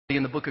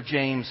In the book of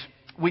James,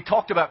 we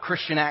talked about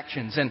Christian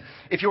actions. And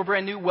if you're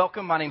brand new,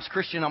 welcome. My name's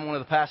Christian. I'm one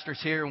of the pastors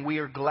here, and we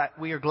are glad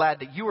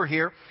that you are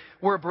here.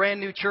 We're a brand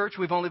new church.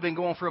 We've only been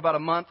going for about a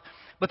month.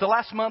 But the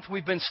last month,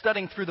 we've been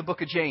studying through the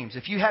book of James.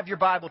 If you have your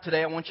Bible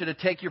today, I want you to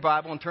take your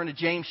Bible and turn to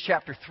James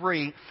chapter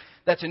 3.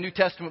 That's a New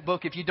Testament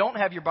book. If you don't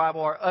have your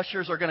Bible, our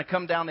ushers are going to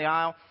come down the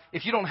aisle.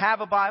 If you don't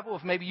have a Bible,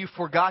 if maybe you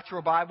forgot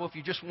your Bible, if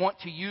you just want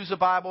to use a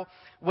Bible,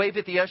 wave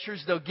at the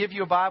ushers. They'll give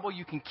you a Bible.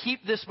 You can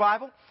keep this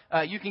Bible.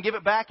 You can give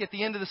it back at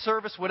the end of the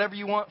service, whatever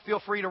you want. Feel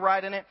free to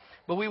write in it.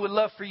 But we would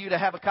love for you to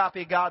have a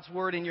copy of God's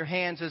Word in your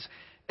hands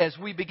as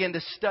we begin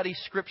to study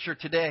Scripture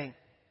today.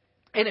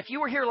 And if you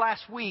were here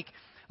last week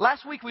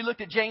we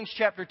looked at James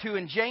chapter 2,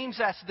 and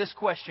James asked this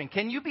question: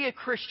 can you be a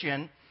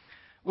Christian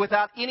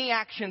without any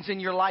actions in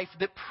your life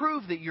that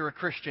prove that you're a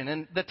Christian?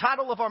 And the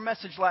title of our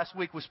message last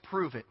week was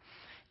Prove It.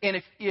 And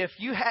if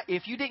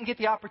you didn't get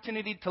the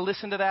opportunity to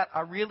listen to that, I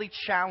really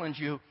challenge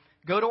you.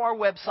 Go to our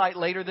website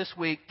later this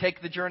week,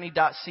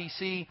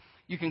 takethejourney.cc.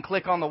 You can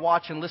click on the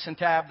Watch and Listen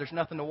tab. There's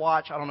nothing to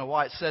watch. I don't know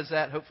why it says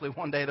that. Hopefully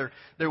one day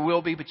there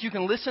will be. But you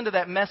can listen to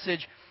that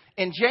message.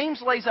 And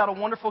James lays out a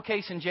wonderful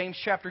case in James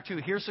chapter 2.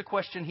 Here's the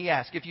question he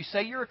asked. If you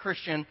say you're a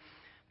Christian,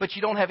 but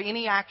you don't have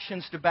any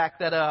actions to back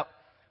that up,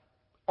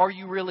 are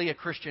you really a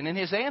Christian? And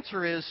his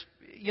answer is,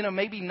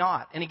 maybe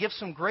not. And he gives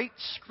some great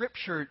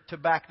scripture to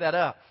back that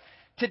up.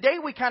 Today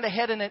we kind of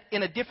head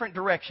in a different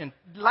direction.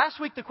 Last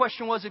week the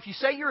question was, if you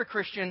say you're a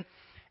Christian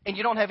and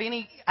you don't have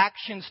any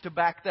actions to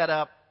back that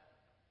up,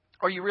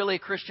 are you really a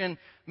Christian?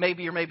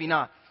 Maybe or maybe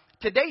not.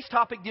 Today's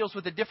topic deals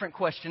with a different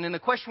question, and the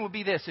question would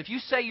be this: if you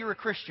say you're a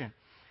Christian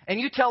and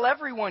you tell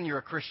everyone you're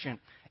a Christian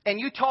and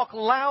you talk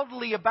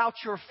loudly about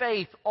your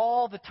faith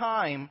all the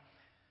time,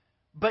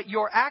 but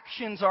your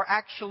actions are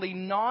actually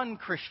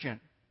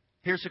non-Christian,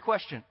 here's the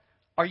question: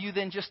 are you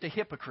then just a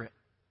hypocrite?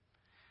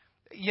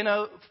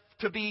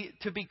 To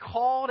be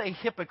called a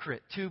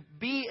hypocrite, to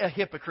be a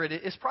hypocrite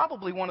is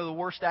probably one of the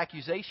worst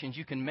accusations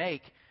you can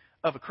make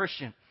of a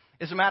Christian.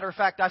 As a matter of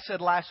fact, I said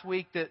last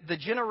week that the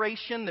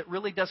generation that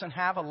really doesn't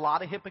have a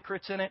lot of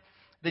hypocrites in it,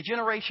 the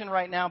generation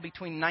right now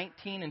between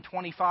 19 and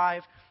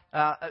 25,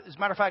 as a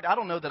matter of fact, I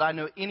don't know that I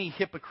know any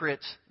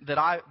hypocrites that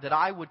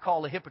I would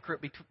call a hypocrite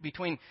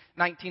between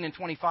 19 and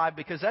 25,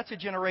 because that's a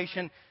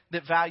generation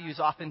that values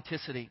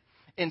authenticity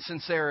and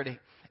sincerity.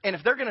 And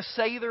if they're going to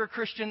say they're a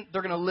Christian,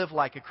 they're going to live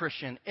like a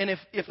Christian. And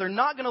if they're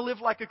not going to live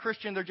like a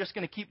Christian, they're just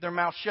going to keep their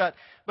mouth shut.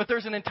 But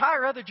there's an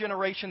entire other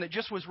generation that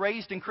just was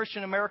raised in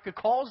Christian America,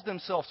 calls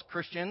themselves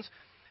Christians,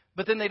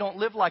 but then they don't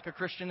live like a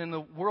Christian, and the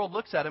world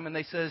looks at them and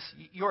they says,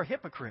 you're a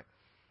hypocrite.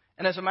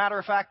 And as a matter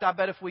of fact, I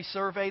bet if we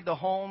surveyed the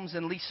homes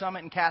in Lee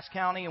Summit and Cass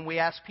County and we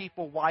asked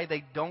people why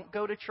they don't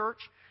go to church,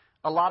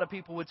 a lot of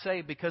people would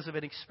say, because of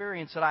an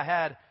experience that I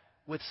had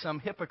with some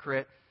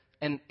hypocrite.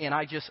 And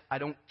I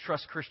don't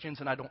trust Christians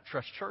and I don't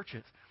trust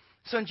churches.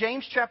 So in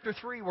James chapter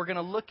 3, we're going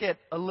to look at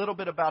a little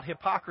bit about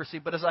hypocrisy.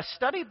 But as I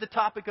studied the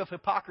topic of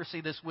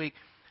hypocrisy this week,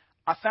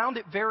 I found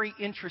it very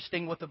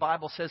interesting what the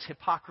Bible says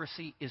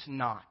hypocrisy is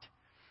not.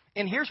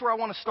 And here's where I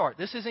want to start.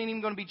 This isn't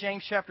even going to be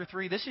James chapter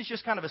 3. This is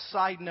just kind of a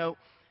side note.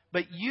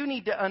 But you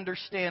need to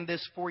understand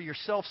this for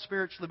yourself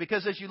spiritually.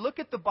 Because as you look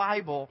at the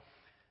Bible,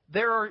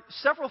 there are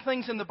several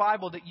things in the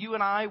Bible that you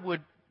and I would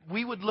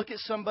look at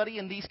somebody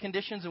in these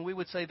conditions and we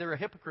would say they're a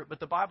hypocrite, but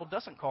the Bible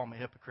doesn't call them a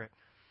hypocrite.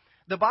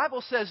 The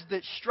Bible says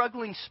that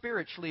struggling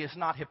spiritually is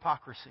not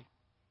hypocrisy.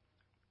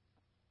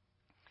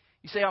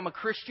 You say, I'm a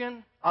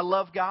Christian, I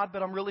love God,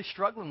 but I'm really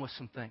struggling with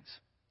some things.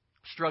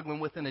 I'm struggling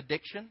with an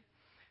addiction.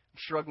 I'm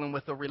struggling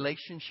with a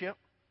relationship.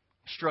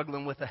 I'm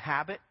struggling with a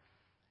habit.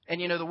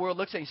 And the world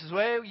looks at you and says,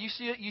 well,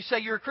 you say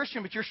you're a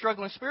Christian, but you're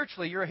struggling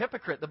spiritually. You're a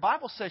hypocrite. The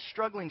Bible says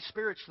struggling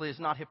spiritually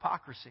is not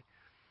hypocrisy.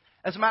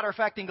 As a matter of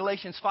fact, in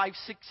Galatians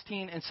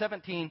 5:16 and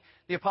 17,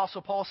 the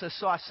Apostle Paul says,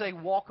 so I say,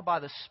 walk by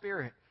the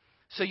Spirit,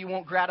 so you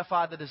won't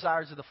gratify the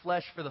desires of the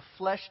flesh, for the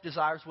flesh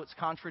desires what's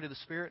contrary to the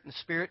Spirit, and the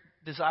Spirit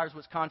desires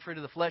what's contrary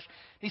to the flesh.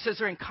 He says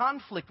they're in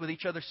conflict with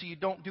each other, so you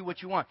don't do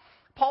what you want.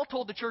 Paul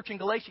told the church in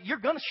Galatia, you're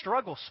going to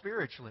struggle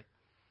spiritually.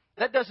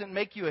 That doesn't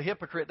make you a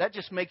hypocrite. That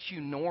just makes you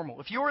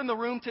normal. If you're in the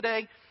room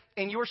today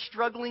and you're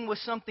struggling with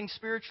something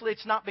spiritually,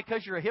 it's not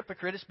because you're a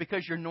hypocrite, it's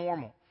because you're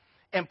normal.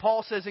 And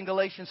Paul says in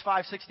Galatians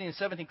 5:16 and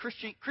 17,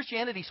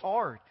 Christianity's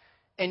hard.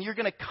 And you're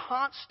going to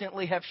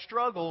constantly have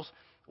struggles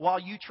while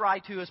you try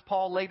to, as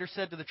Paul later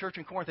said to the church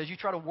in Corinth, as you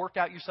try to work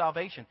out your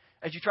salvation,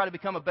 as you try to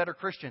become a better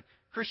Christian.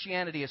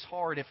 Christianity is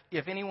hard.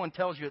 If anyone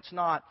tells you it's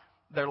not,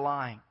 they're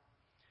lying.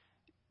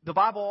 The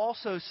Bible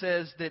also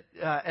says that,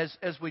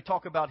 as we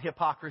talk about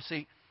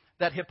hypocrisy,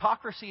 that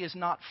hypocrisy is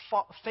not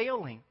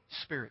failing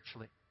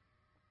spiritually.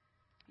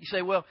 You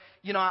say, well,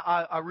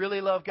 I really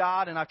love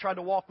God and I tried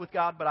to walk with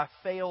God, but I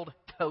failed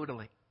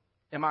totally.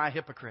 Am I a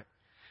hypocrite?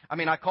 I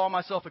mean, I call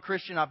myself a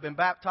Christian. I've been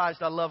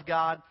baptized. I love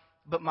God,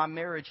 but my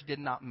marriage did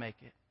not make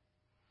it.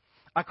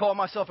 I call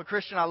myself a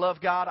Christian. I love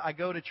God. I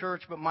go to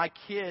church, but my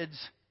kids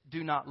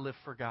do not live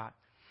for God.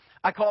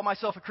 I call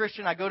myself a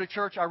Christian. I go to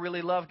church. I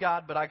really love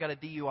God, but I got a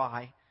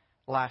DUI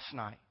last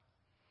night.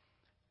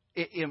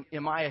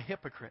 Am I a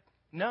hypocrite?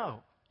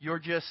 No. You're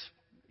just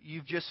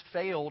you've just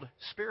failed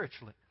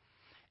spiritually.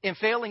 And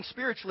failing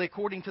spiritually,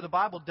 according to the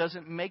Bible,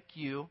 doesn't make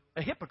you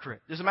a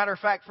hypocrite. As a matter of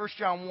fact, 1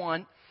 John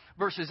 1,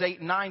 verses 8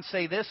 and 9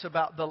 say this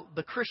about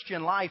the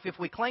Christian life. If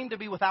we claim to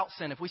be without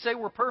sin, if we say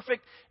we're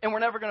perfect and we're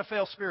never going to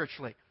fail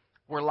spiritually,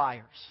 we're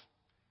liars.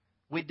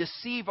 We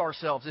deceive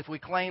ourselves if we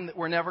claim that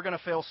we're never going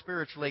to fail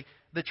spiritually.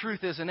 The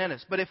truth isn't in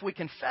us. But if we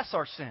confess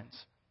our sins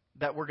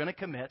that we're going to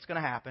commit, it's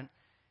going to happen,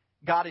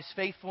 God is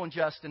faithful and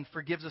just and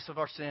forgives us of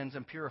our sins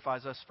and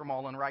purifies us from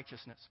all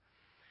unrighteousness.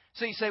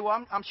 So you say,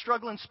 well, I'm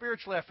struggling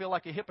spiritually. I feel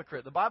like a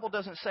hypocrite. The Bible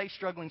doesn't say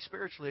struggling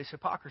spiritually is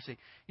hypocrisy.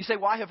 You say,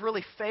 well, I have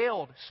really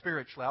failed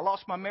spiritually. I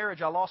lost my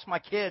marriage. I lost my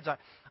kids.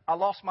 I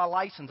lost my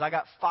license. I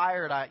got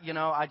fired. I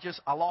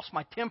lost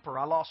my temper.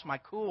 I lost my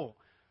cool.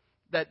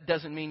 That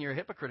doesn't mean you're a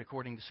hypocrite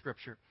according to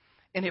Scripture.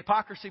 And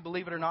hypocrisy,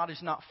 believe it or not,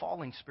 is not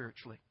falling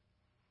spiritually.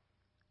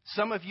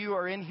 Some of you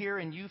are in here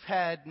and you've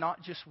had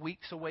not just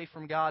weeks away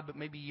from God, but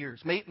maybe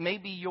years.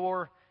 Maybe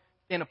you're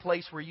in a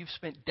place where you've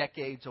spent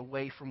decades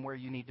away from where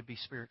you need to be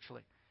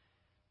spiritually.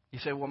 You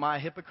say, well, am I a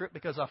hypocrite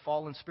because I've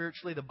fallen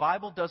spiritually? The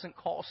Bible doesn't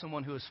call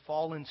someone who has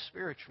fallen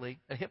spiritually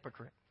a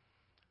hypocrite.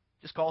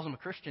 It just calls them a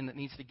Christian that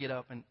needs to get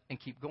up and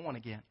keep going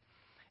again.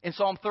 In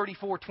Psalm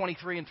 34,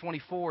 23 and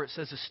 24, it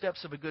says, the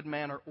steps of a good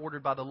man are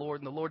ordered by the Lord,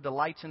 and the Lord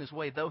delights in his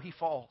way, though he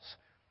falls.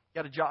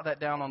 You got to jot that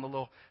down on the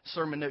little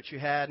sermon notes you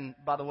had. And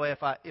by the way,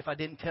 if I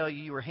didn't tell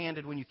you, you were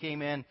handed when you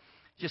came in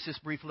just this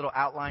brief little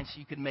outline so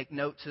you can make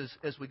notes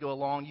as we go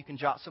along. You can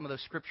jot some of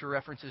those scripture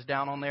references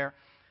down on there.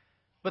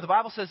 But the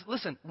Bible says,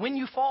 listen, when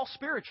you fall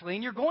spiritually,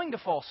 and you're going to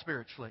fall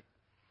spiritually,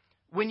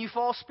 when you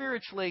fall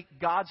spiritually,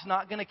 God's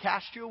not going to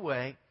cast you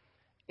away.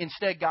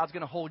 Instead, God's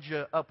going to hold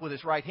you up with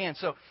his right hand.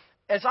 So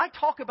as I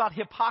talk about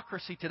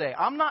hypocrisy today,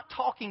 I'm not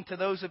talking to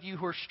those of you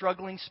who are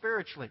struggling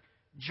spiritually.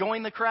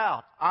 Join the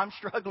crowd. I'm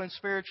struggling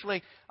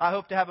spiritually. I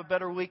hope to have a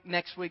better week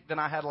next week than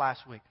I had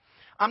last week.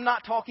 I'm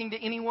not talking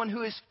to anyone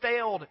who has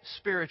failed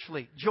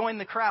spiritually. Join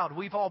the crowd.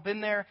 We've all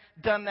been there,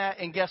 done that,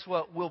 and guess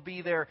what? We'll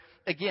be there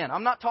again.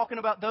 I'm not talking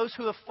about those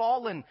who have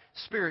fallen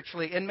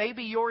spiritually. And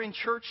maybe you're in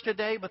church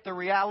today, but the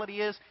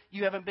reality is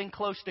you haven't been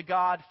close to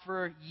God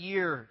for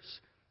years.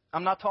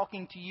 I'm not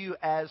talking to you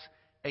as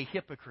a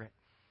hypocrite.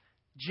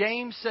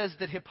 James says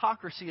that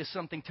hypocrisy is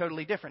something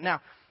totally different. Now,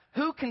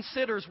 who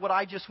considers what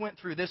I just went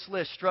through, this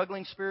list,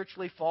 struggling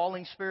spiritually,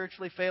 falling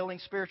spiritually, failing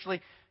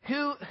spiritually?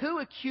 Who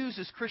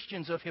accuses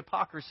Christians of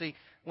hypocrisy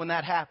when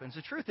that happens?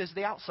 The truth is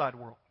the outside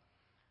world.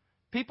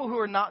 People who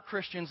are not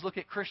Christians look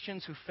at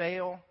Christians who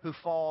fail, who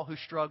fall, who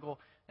struggle,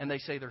 and they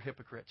say they're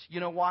hypocrites.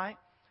 You know why?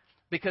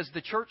 Because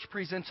the church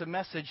presents a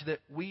message that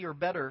we are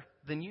better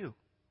than you.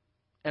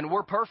 And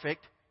we're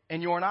perfect,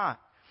 and you're not.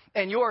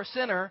 And you're a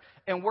sinner,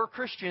 and we're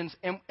Christians,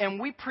 and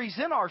we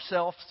present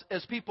ourselves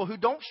as people who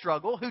don't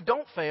struggle, who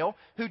don't fail,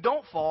 who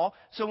don't fall.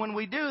 So when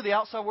we do, the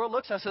outside world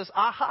looks at us and says,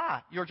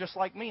 aha, you're just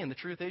like me. And the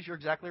truth is, you're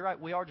exactly right.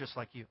 We are just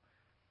like you.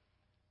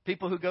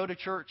 People who go to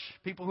church,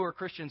 people who are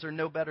Christians, are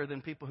no better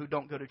than people who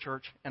don't go to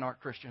church and aren't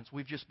Christians.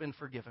 We've just been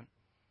forgiven.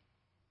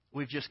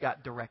 We've just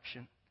got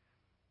direction.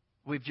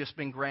 We've just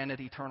been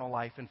granted eternal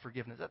life and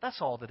forgiveness.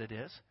 That's all that it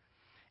is.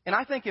 And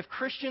I think if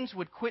Christians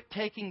would quit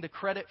taking the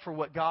credit for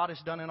what God has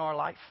done in our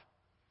life,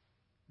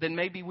 then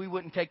maybe we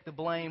wouldn't take the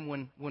blame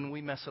when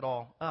we mess it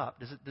all up.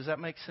 Does that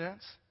make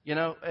sense? You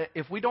know,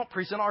 if we don't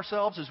present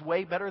ourselves as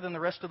way better than the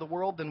rest of the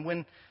world, then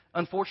when,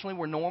 unfortunately,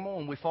 we're normal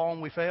and we fall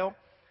and we fail,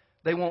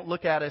 they won't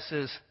look at us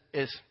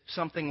as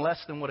something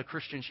less than what a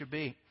Christian should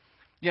be.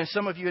 You know,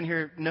 some of you in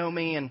here know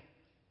me and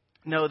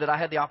know that I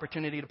had the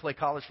opportunity to play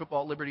college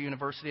football at Liberty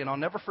University, and I'll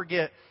never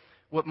forget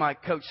what my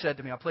coach said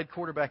to me. I played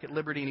quarterback at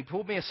Liberty, and he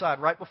pulled me aside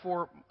right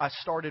before I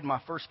started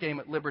my first game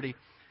at Liberty.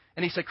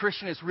 And he said,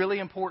 Christian, it's really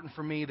important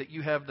for me that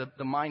you have the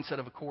mindset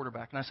of a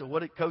quarterback. And I said,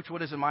 Coach,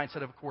 what is the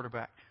mindset of a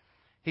quarterback?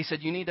 He said,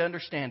 you need to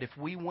understand, if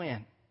we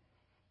win,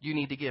 you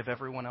need to give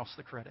everyone else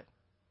the credit.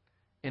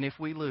 And if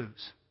we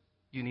lose,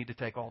 you need to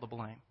take all the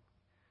blame.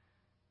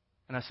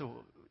 And I said,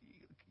 well,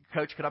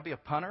 Coach, could I be a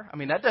punter? I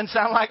mean, that doesn't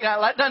sound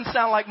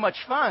like much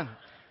fun.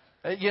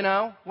 You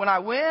know, when I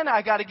win,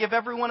 I got to give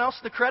everyone else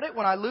the credit.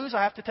 When I lose,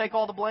 I have to take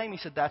all the blame. He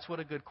said, that's what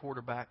a good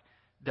quarterback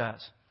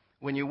does.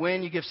 When you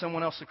win, you give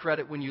someone else the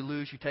credit. When you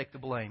lose, you take the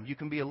blame. You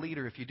can be a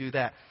leader if you do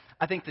that.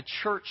 I think the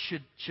church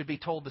should be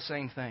told the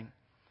same thing.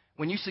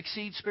 When you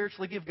succeed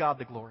spiritually, give God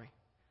the glory.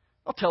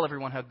 Don't tell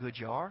everyone how good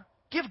you are.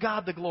 Give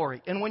God the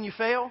glory. And when you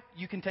fail,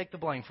 you can take the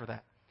blame for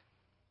that.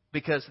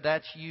 Because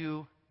that's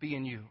you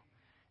being you.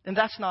 And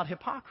that's not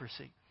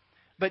hypocrisy.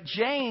 But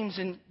James,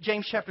 in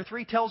James chapter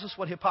 3, tells us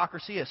what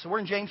hypocrisy is. So we're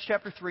in James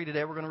chapter 3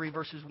 today. We're going to read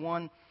verses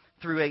 1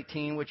 through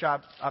 18, which I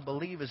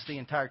believe is the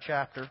entire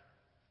chapter.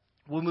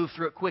 We'll move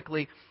through it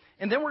quickly.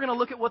 And then we're going to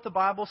look at what the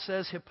Bible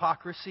says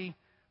hypocrisy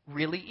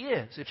really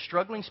is. If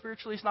struggling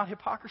spiritually is not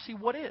hypocrisy,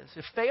 what is?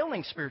 If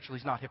failing spiritually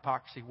is not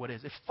hypocrisy, what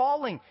is? If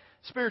falling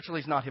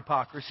spiritually is not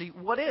hypocrisy,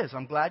 what is?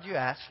 I'm glad you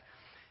asked.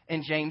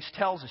 And James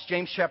tells us.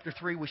 James chapter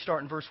 3, we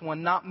start in verse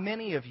 1. Not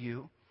many of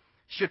you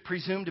should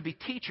presume to be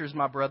teachers,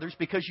 my brothers,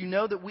 because you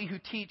know that we who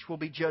teach will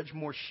be judged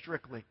more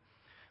strictly.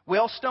 We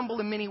all stumble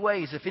in many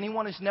ways. If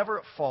anyone is never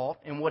at fault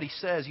in what he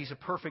says, he's a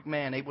perfect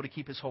man, able to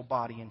keep his whole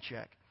body in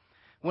check.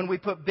 When we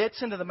put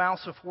bits into the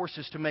mouths of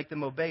horses to make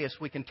them obey us,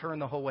 we can turn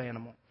the whole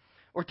animal.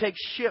 Or take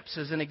ships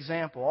as an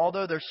example.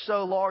 Although they're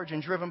so large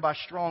and driven by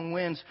strong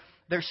winds,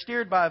 they're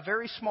steered by a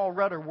very small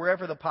rudder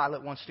wherever the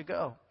pilot wants to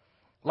go.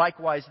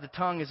 Likewise, the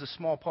tongue is a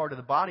small part of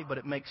the body, but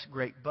it makes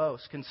great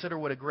boast. Consider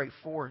what a great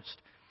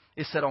forest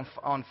is set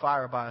on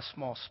fire by a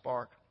small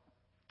spark.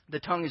 The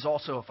tongue is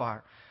also a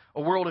fire,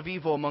 a world of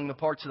evil among the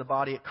parts of the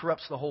body. It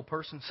corrupts the whole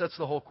person, sets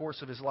the whole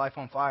course of his life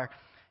on fire,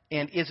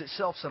 and is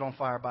itself set on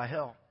fire by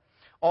hell.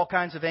 All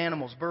kinds of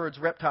animals, birds,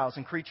 reptiles,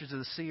 and creatures of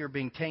the sea are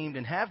being tamed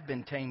and have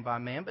been tamed by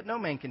man, but no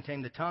man can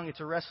tame the tongue. It's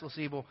a restless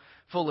evil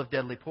full of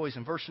deadly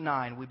poison. Verse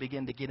 9, we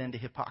begin to get into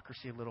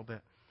hypocrisy a little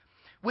bit.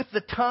 With the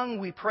tongue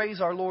we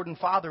praise our Lord and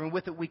Father, and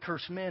with it we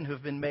curse men who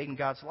have been made in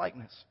God's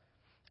likeness.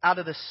 Out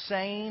of the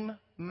same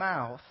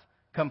mouth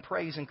come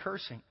praise and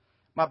cursing.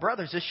 My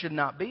brothers, this should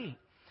not be.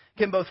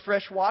 Can both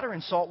fresh water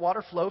and salt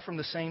water flow from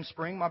the same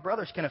spring? My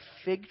brothers, can a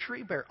fig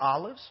tree bear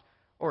olives?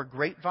 Or a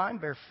grapevine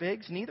bear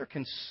figs? Neither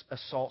can a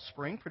salt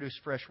spring produce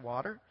fresh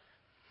water.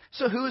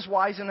 So who is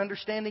wise and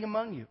understanding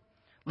among you?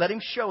 Let him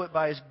show it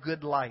by his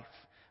good life,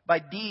 by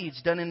deeds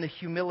done in the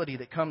humility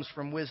that comes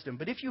from wisdom.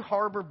 But if you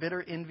harbor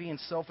bitter envy and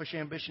selfish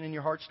ambition in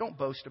your hearts, don't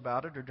boast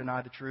about it or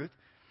deny the truth.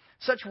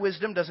 Such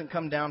wisdom doesn't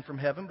come down from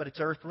heaven, but it's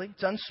earthly,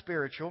 it's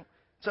unspiritual,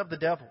 it's of the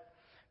devil.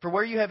 For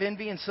where you have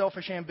envy and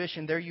selfish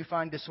ambition, there you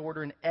find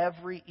disorder in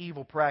every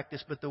evil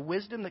practice. But the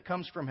wisdom that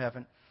comes from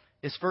heaven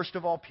is first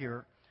of all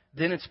pure,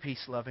 then it's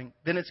peace-loving,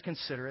 then it's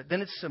considerate,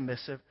 then it's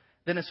submissive,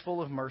 then it's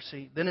full of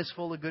mercy, then it's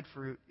full of good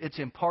fruit. It's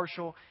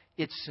impartial,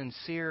 it's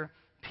sincere.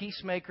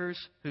 Peacemakers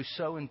who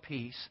sow in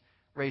peace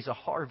raise a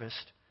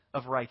harvest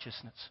of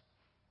righteousness.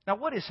 Now,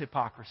 what is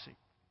hypocrisy?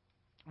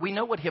 We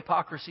know what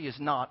hypocrisy is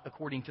not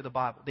according to the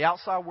Bible. The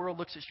outside world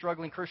looks at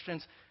struggling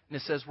Christians and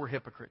it says we're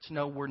hypocrites.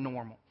 No, we're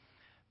normal.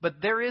 But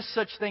there is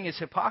such thing as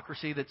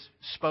hypocrisy that's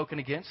spoken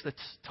against,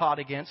 that's taught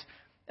against.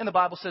 And the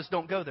Bible says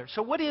don't go there.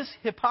 So what is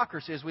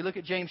hypocrisy? As we look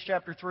at James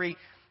chapter 3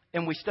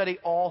 and we study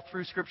all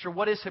through Scripture,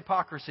 what is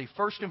hypocrisy?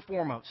 First and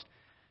foremost,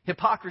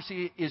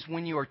 hypocrisy is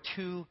when you are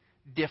two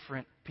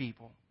different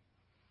people.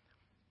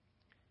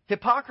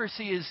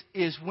 Hypocrisy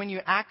is when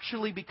you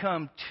actually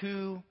become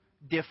two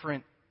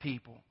different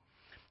people.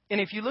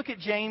 And if you look at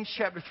James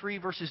chapter 3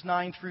 verses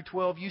 9 through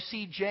 12, you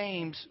see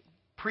James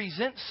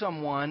present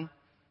someone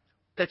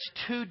that's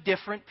two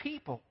different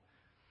people.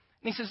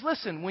 And he says,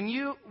 listen, when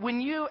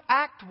you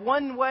act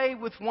one way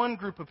with one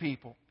group of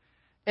people,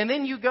 and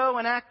then you go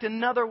and act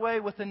another way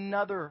with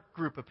another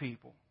group of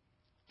people,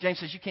 James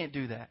says you can't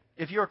do that.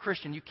 If you're a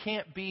Christian, you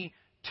can't be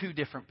two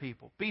different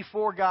people. Be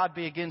for God,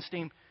 be against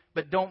Him,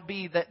 but don't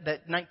be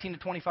that 19 to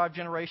 25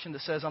 generation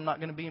that says I'm not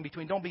going to be in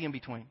between. Don't be in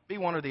between. Be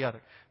one or the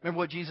other. Remember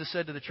what Jesus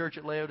said to the church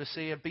at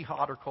Laodicea? Be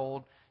hot or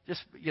cold.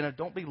 Just,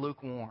 don't be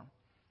lukewarm.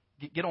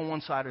 Get on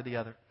one side or the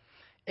other.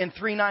 In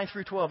 3:9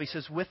 through 12, he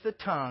says, with the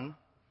tongue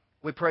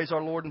we praise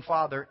our Lord and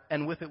Father,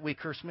 and with it we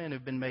curse men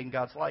who've been made in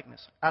God's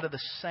likeness. Out of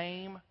the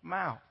same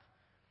mouth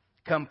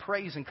come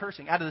praise and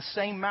cursing. Out of the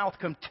same mouth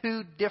come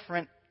two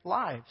different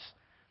lives.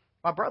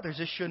 My brothers,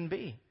 this shouldn't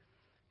be.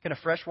 Can a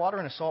fresh water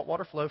and a salt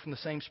water flow from the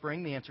same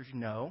spring? The answer is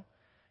no.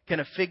 Can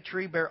a fig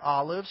tree bear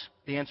olives?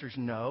 The answer is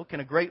no. Can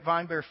a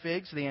grapevine bear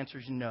figs? The answer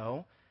is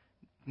no.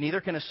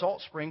 Neither can a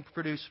salt spring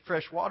produce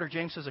fresh water.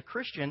 James says a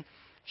Christian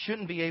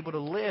shouldn't be able to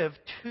live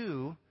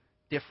two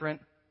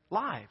different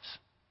lives.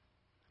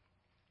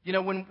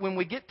 When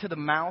we get to the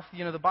mouth,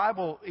 the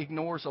Bible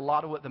ignores a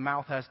lot of what the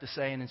mouth has to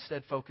say and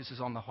instead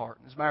focuses on the heart.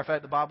 As a matter of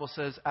fact, the Bible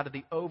says out of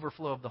the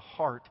overflow of the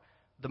heart,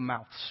 the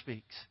mouth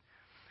speaks.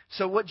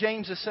 So what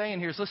James is saying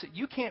here is, listen,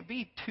 you can't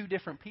be two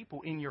different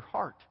people in your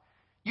heart.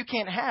 You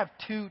can't have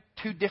two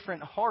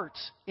different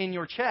hearts in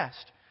your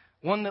chest.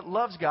 One that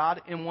loves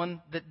God and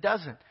one that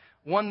doesn't.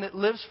 One that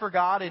lives for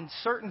God in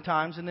certain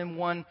times and then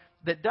one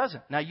that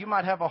doesn't. Now, you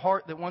might have a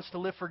heart that wants to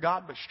live for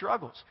God but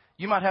struggles.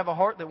 You might have a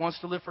heart that wants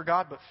to live for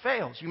God but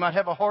fails. You might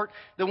have a heart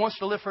that wants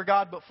to live for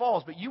God but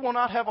falls. But you will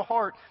not have a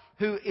heart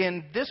who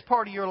in this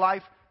part of your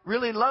life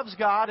really loves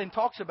God and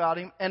talks about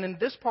Him, and in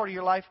this part of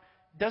your life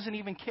doesn't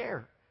even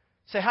care.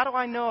 Say, how do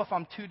I know if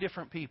I'm two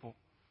different people?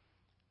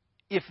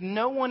 If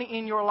no one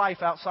in your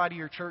life outside of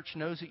your church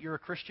knows that you're a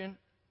Christian,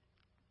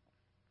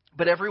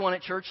 but everyone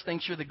at church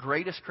thinks you're the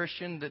greatest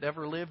Christian that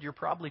ever lived, you're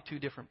probably two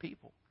different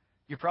people.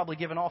 You're probably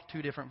giving off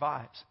two different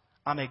vibes.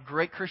 I'm a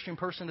great Christian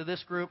person to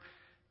this group,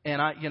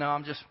 and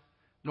I'm just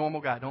a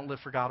normal guy. Don't live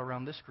for God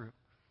around this group.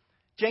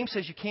 James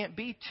says you can't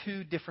be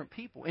two different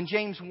people. In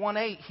James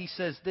 1:8, he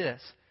says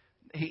this.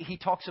 He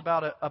talks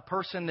about a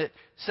person that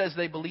says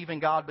they believe in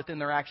God, but then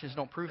their actions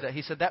don't prove that.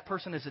 He said that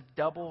person is a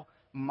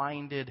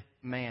double-minded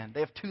man.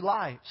 They have two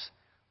lives.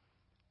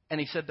 And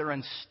he said they're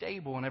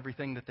unstable in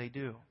everything that they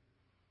do.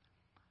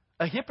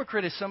 A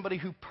hypocrite is somebody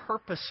who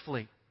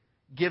purposefully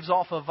gives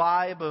off a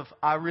vibe of,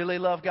 I really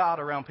love God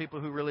around people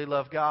who really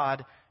love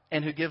God,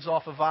 and who gives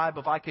off a vibe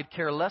of, I could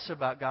care less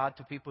about God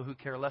to people who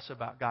care less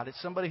about God.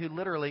 It's somebody who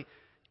literally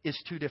is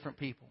two different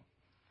people.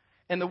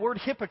 And the word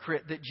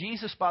hypocrite that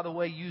Jesus, by the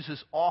way,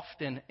 uses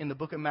often in the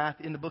books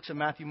of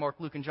Matthew, Mark,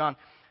 Luke, and John,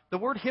 the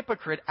word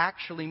hypocrite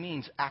actually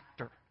means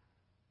actor.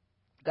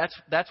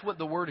 That's what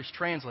the word is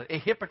translated. A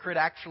hypocrite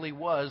actually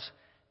was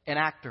an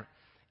actor.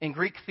 In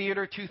Greek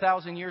theater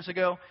 2,000 years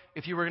ago,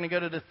 if you were going to go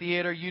to the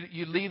theater,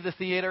 you'd leave the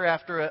theater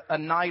after a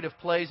night of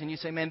plays and you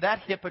say, man, that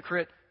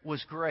hypocrite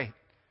was great.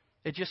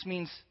 It just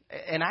means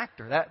an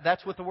actor.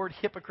 That's what the word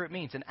hypocrite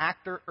means, an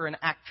actor or an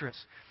actress.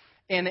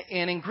 And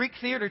in Greek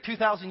theater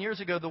 2,000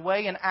 years ago, the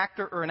way an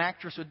actor or an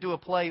actress would do a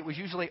play, it was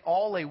usually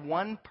all a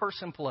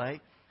one-person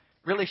play.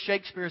 Really,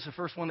 Shakespeare is the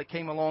first one that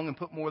came along and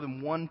put more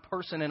than one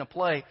person in a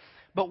play.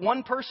 But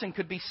one person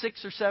could be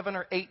 6 or 7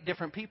 or 8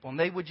 different people, and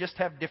they would just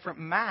have different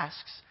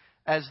masks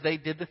as they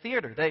did the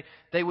theater.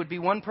 They would be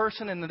one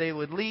person, and then they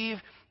would leave,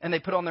 and they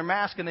put on their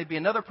mask, and they'd be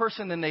another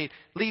person, then they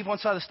leave one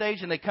side of the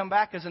stage, and they come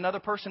back as another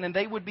person, and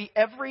they would be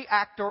every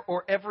actor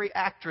or every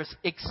actress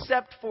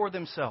except for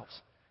themselves.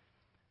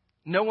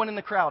 No one in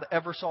the crowd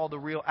ever saw the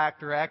real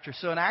actor or actress.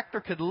 So an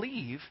actor could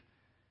leave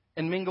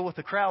and mingle with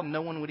the crowd, and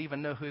no one would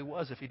even know who he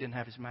was if he didn't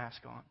have his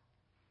mask on.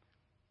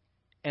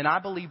 And I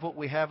believe what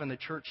we have in the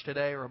church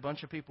today are a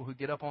bunch of people who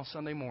get up on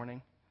Sunday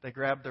morning, they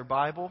grab their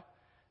Bible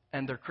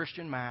and their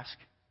Christian mask,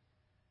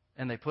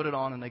 and they put it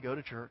on and they go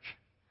to church.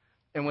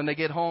 And when they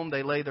get home,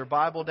 they lay their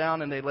Bible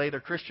down and they lay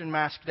their Christian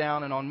mask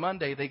down. And on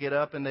Monday, they get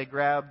up and they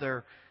grab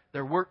their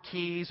work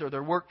keys or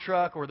their work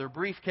truck or their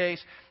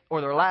briefcase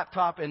or their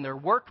laptop and their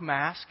work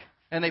mask,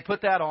 and they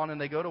put that on and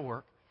they go to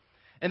work.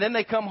 And then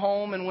they come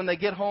home, and when they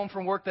get home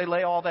from work, they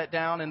lay all that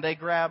down and they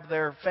grab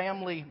their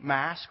family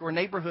mask or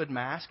neighborhood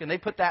mask, and they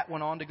put that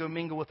one on to go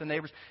mingle with the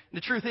neighbors.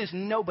 And the truth is,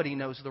 nobody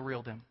knows the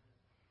real them.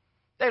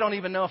 They don't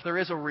even know if there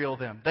is a real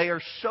them. They are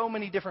so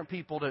many different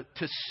people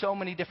to so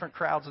many different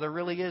crowds. There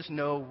really is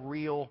no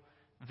real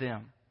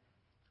them.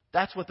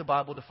 That's what the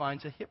Bible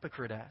defines a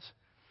hypocrite as.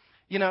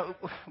 You know,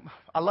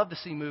 I love to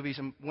see movies,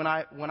 and when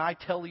I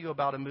tell you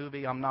about a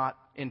movie, I'm not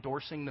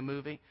endorsing the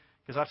movie,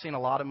 because I've seen a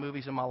lot of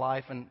movies in my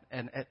life, and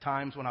at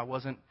times when I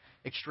wasn't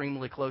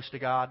extremely close to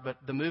God. But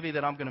the movie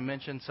that I'm going to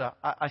mention, so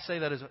I say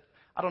that as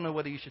I don't know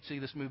whether you should see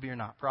this movie or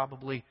not.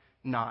 Probably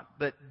not.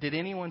 But did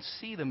anyone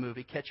see the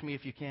movie Catch Me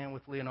If You Can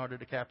with Leonardo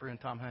DiCaprio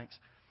and Tom Hanks?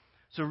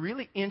 It's a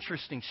really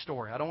interesting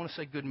story. I don't want to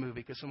say good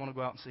movie because someone will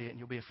go out and see it and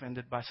you'll be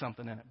offended by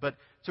something in it. But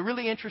it's a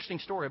really interesting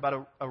story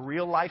about a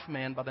real-life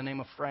man by the name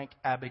of Frank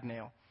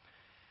Abagnale.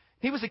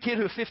 He was a kid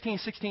who was 15,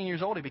 16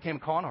 years old. He became a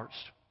con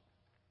artist.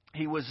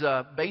 He was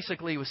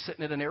basically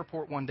sitting at an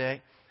airport one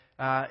day,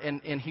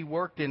 and he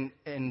worked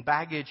in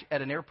baggage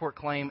at an airport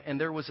claim, and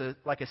there was a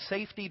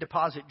safety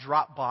deposit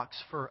drop box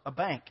for a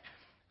bank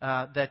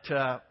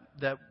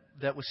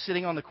that was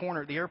sitting on the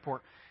corner at the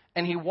airport.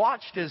 And he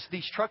watched as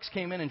these trucks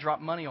came in and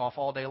dropped money off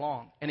all day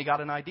long, and he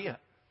got an idea.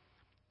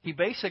 He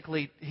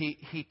basically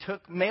he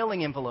took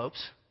mailing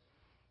envelopes,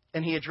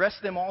 and he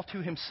addressed them all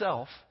to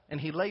himself, and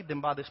he laid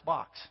them by this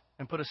box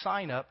and put a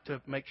sign up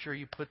to make sure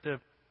you put the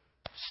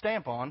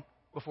stamp on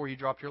before you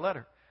drop your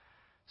letter.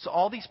 So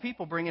all these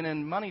people bringing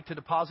in money to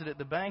deposit at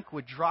the bank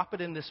would drop it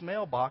in this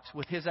mailbox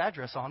with his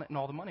address on it, and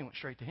all the money went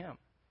straight to him.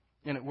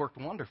 And it worked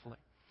wonderfully.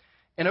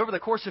 And over the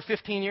course of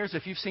 15 years,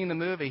 if you've seen the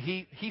movie,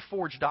 he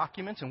forged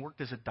documents and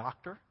worked as a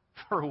doctor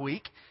for a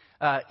week.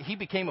 He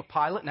became a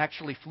pilot and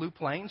actually flew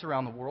planes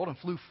around the world and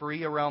flew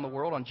free around the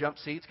world on jump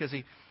seats because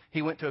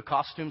he went to a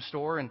costume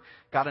store and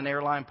got an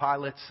airline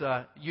pilot's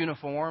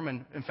uniform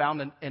and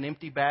found an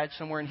empty badge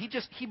somewhere. And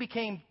he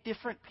became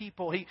different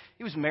people. He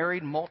was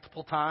married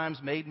multiple times,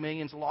 made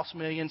millions, lost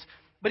millions,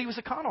 but he was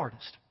a con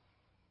artist.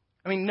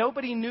 I mean,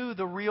 nobody knew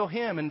the real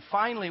him. And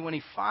finally, when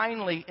he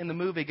in the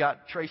movie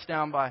got traced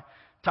down by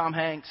Tom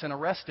Hanks and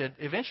arrested,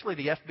 eventually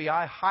the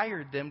FBI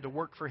hired them to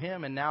work for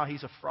him, and now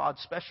he's a fraud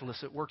specialist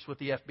that works with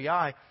the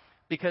FBI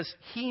because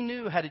he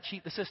knew how to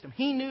cheat the system.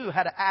 He knew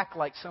how to act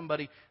like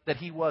somebody that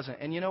he wasn't.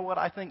 And you know what?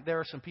 I think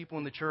there are some people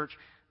in the church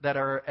that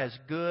are as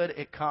good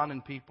at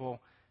conning people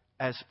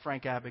as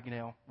Frank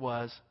Abagnale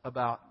was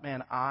about,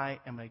 man, I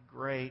am a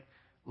great,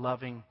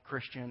 loving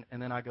Christian, and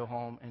then I go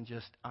home and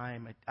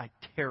I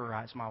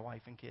terrorize my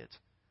wife and kids.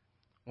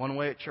 One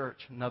way at church,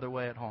 another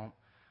way at home.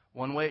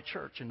 One way at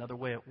church, another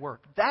way at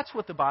work. That's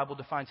what the Bible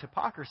defines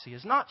hypocrisy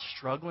as. Not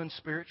struggling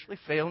spiritually,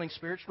 failing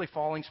spiritually,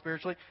 falling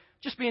spiritually,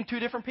 just being two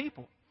different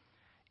people.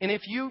 And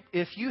if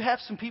you have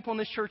some people in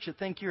this church that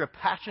think you're a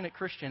passionate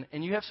Christian,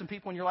 and you have some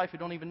people in your life who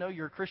don't even know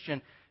you're a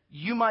Christian,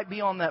 you might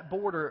be on that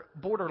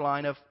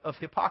borderline of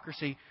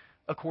hypocrisy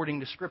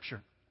according to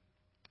Scripture.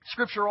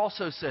 Scripture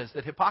also says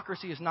that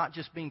hypocrisy is not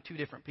just being two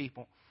different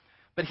people.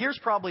 But here's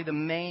probably the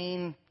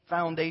main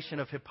foundation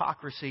of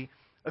hypocrisy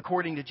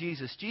according to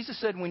Jesus. Jesus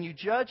said, when you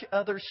judge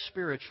others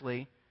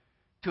spiritually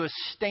to a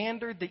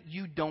standard that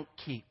you don't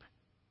keep,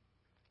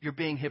 you're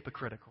being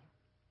hypocritical.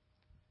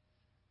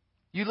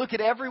 You look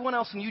at everyone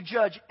else and you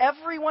judge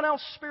everyone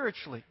else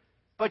spiritually,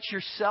 but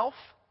yourself,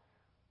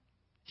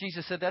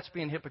 Jesus said that's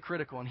being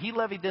hypocritical. And he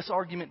levied this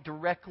argument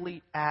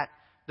directly at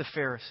the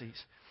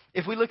Pharisees.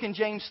 If we look in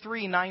James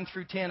 3, 9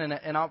 through 10,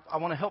 and I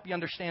want to help you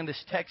understand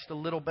this text a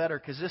little better,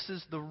 because this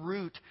is the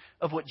root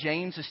of what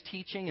James is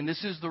teaching, and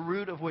this is the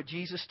root of what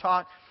Jesus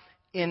taught.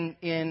 In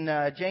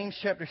James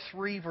chapter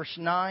 3, verse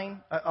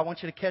 9, I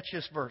want you to catch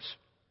this verse.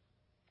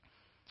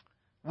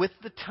 With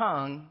the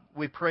tongue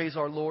we praise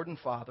our Lord and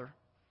Father,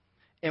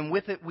 and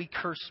with it we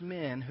curse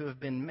men who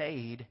have been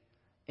made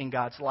in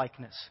God's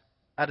likeness.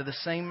 Out of the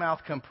same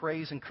mouth come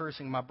praise and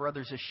cursing, my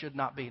brothers, it should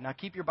not be. Now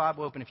keep your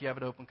Bible open if you have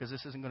it open, because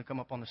this isn't going to come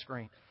up on the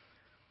screen.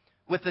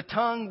 With the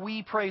tongue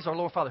we praise our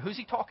Lord and Father. Who's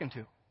he talking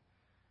to?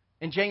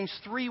 In James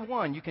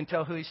 3:1, you can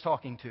tell who he's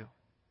talking to.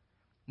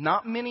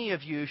 Not many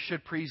of you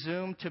should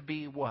presume to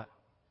be what?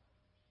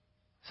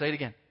 Say it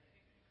again.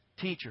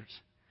 Teachers.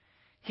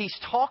 He's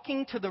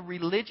talking to the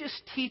religious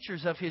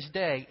teachers of his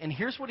day, and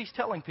here's what he's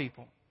telling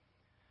people.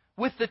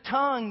 With the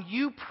tongue,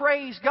 you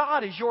praise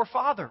God as your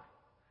Father.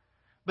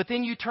 But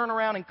then you turn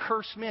around and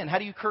curse men. How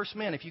do you curse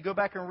men? If you go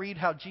back and read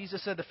how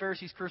Jesus said the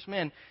Pharisees curse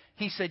men,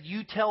 he said,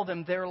 you tell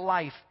them their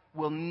life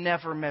will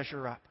never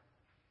measure up.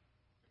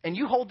 And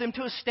you hold them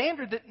to a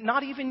standard that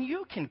not even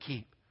you can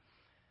keep.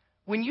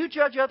 When you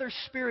judge others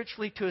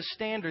spiritually to a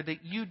standard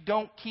that you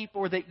don't keep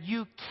or that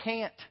you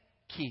can't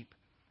keep,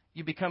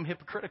 you become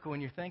hypocritical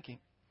in your thinking.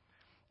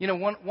 You know,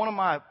 one of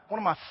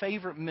my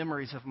favorite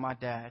memories of my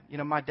dad,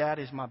 my dad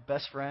is my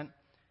best friend.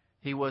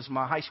 He was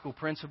my high school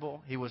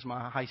principal. He was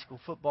my high school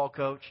football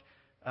coach.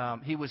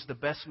 He was the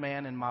best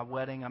man in my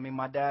wedding. I mean,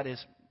 my dad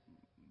is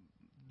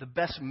the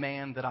best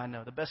man that I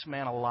know, the best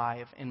man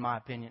alive, in my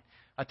opinion.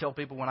 I tell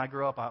people when I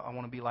grow up, I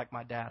want to be like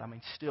my dad. I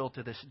mean, still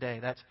to this day,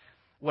 that's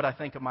what I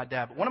think of my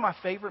dad. But one of my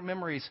favorite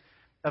memories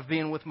of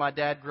being with my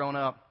dad growing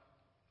up,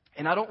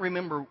 and I don't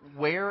remember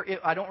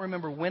I don't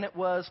remember when it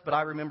was, but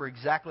I remember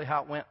exactly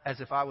how it went, as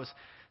if I was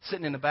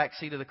sitting in the back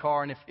seat of the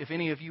car. And if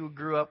any of you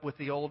grew up with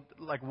the old,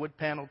 like,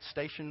 wood-paneled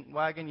station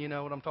wagon, you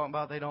know what I'm talking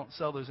about. They don't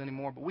sell those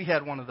anymore, but we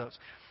had one of those.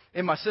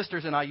 And my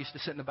sisters and I used to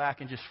sit in the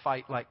back and just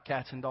fight like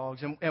cats and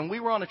dogs. And we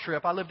were on a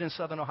trip. I lived in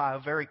southern Ohio,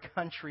 very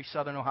country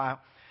southern Ohio.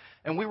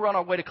 And we were on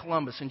our way to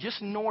Columbus. And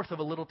just north of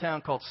a little town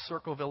called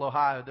Circleville,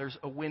 Ohio, there's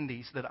a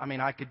Wendy's that,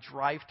 I could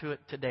drive to it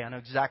today. I know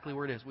exactly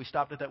where it is. We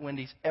stopped at that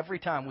Wendy's every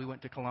time we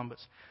went to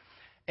Columbus.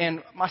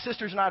 And my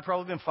sisters and I had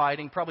probably been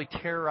fighting, probably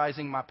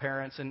terrorizing my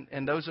parents.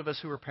 And those of us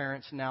who are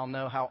parents now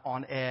know how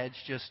on edge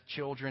just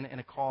children in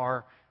a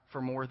car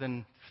for more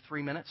than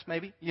 3 minutes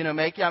maybe,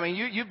 make.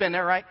 You've been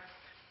there, right?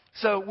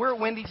 So we're at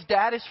Wendy's.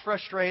 Dad is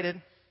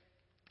frustrated,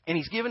 and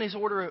he's given his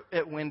order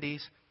at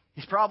Wendy's.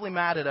 He's probably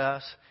mad at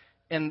us.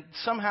 And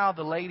somehow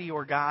the lady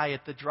or guy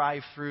at the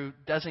drive-thru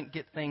doesn't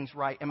get things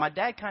right. And my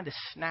dad kind of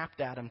snapped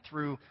at him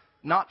through,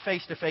 not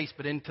face-to-face,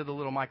 but into the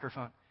little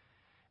microphone.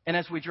 And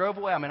as we drove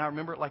away, I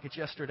remember it like it's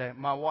yesterday.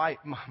 My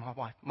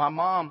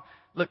mom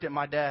looked at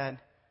my dad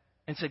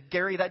and said,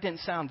 Gary, that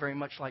didn't sound very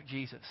much like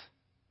Jesus.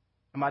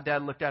 And my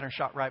dad looked at her and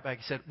shot right back.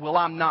 He said, well,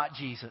 I'm not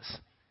Jesus.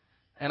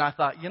 And I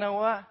thought, you know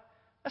what?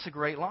 That's a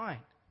great line.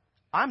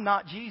 I'm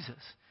not Jesus.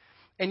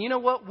 And you know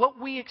what? What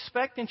we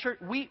expect in church,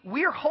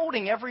 we're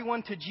holding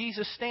everyone to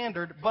Jesus'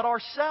 standard but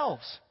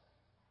ourselves.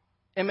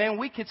 And man,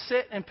 we could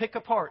sit and pick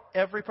apart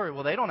every person.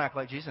 Well, they don't act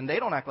like Jesus, and they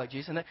don't act like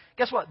Jesus. And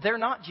guess what? They're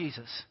not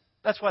Jesus.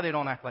 That's why they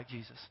don't act like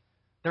Jesus.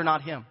 They're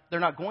not Him. They're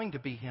not going to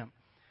be Him.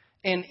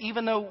 And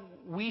even though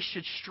we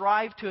should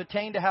strive to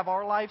attain to have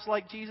our lives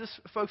like Jesus,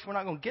 folks, we're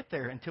not going to get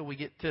there until we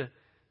get to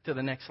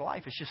the next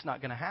life. It's just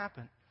not going to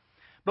happen.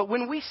 But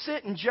when we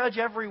sit and judge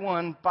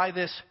everyone by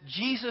this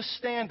Jesus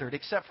standard,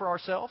 except for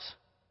ourselves,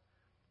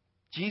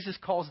 Jesus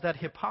calls that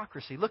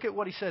hypocrisy. Look at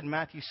what He said in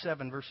Matthew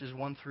 7, verses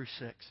 1 through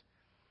 6.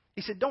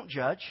 He said, don't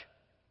judge,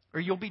 or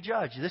you'll be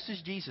judged. This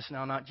is Jesus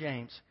now, not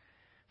James.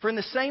 For in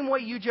the same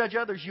way you judge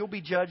others, you'll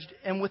be judged.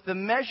 And with the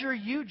measure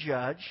you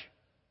judge,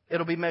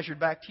 it'll be measured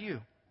back to you.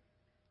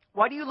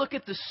 Why do you look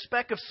at the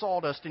speck of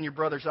sawdust in your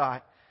brother's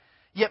eye,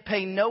 yet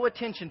pay no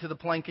attention to the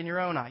plank in your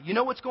own eye? You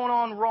know what's going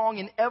on wrong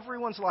in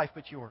everyone's life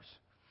but yours.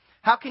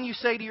 How can you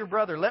say to your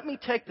brother, let me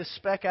take the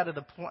speck out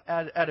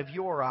of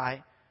your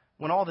eye,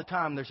 when all the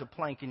time there's a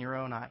plank in your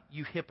own eye?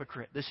 You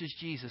hypocrite. This is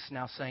Jesus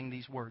now saying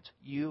these words.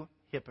 You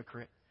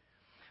hypocrite.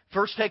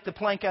 First take the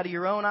plank out of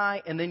your own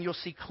eye, and then you'll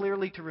see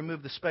clearly to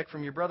remove the speck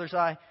from your brother's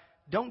eye.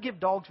 Don't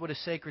give dogs what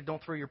is sacred.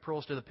 Don't throw your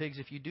pearls to the pigs.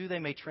 If you do, they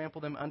may trample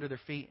them under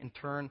their feet and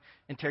turn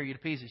and tear you to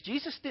pieces.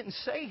 Jesus didn't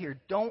say here,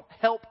 don't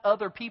help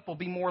other people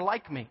be more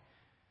like me.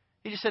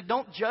 He just said,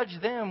 don't judge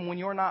them when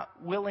you're not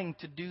willing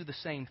to do the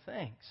same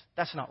things.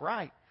 That's not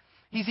right.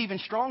 He's even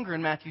stronger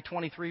in Matthew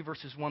 23,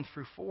 verses 1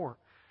 through 4.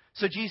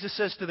 So Jesus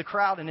says to the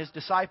crowd and His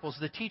disciples,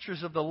 the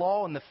teachers of the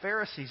law and the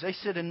Pharisees, they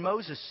sit in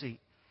Moses' seat.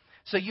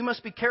 So you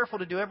must be careful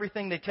to do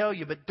everything they tell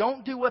you, but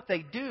don't do what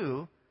they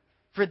do,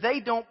 for they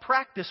don't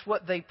practice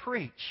what they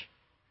preach.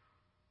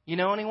 You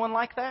know anyone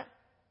like that?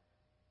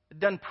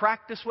 Doesn't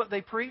practice what they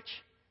preach?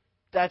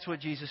 That's what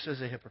Jesus says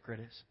a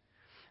hypocrite is.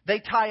 They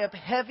tie up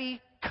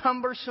heavy,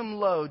 cumbersome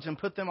loads and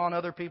put them on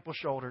other people's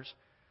shoulders,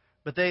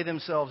 but they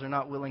themselves are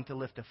not willing to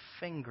lift a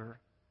finger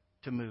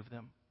to move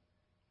them.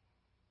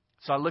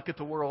 So I look at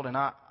the world and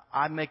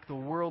I make the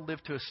world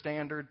live to a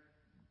standard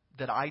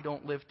that I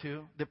don't live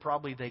to, that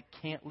probably they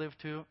can't live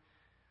to.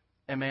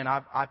 And man,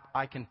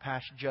 I can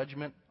pass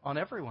judgment on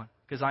everyone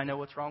because I know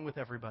what's wrong with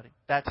everybody.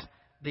 That's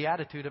the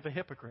attitude of a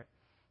hypocrite.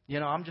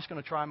 I'm just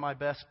going to try my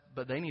best,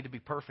 but they need to be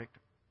perfect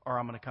or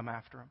I'm going to come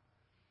after them.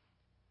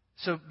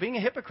 So being a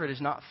hypocrite is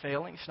not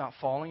failing, it's not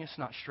falling, it's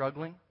not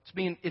struggling.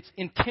 It's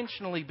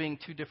intentionally being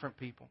two different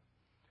people.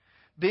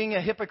 Being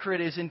a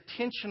hypocrite is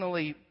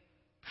intentionally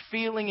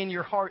feeling in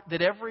your heart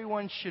that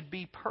everyone should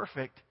be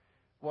perfect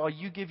while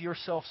you give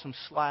yourself some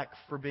slack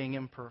for being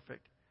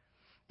imperfect.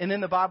 And then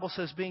the Bible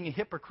says being a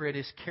hypocrite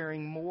is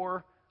caring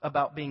more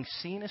about being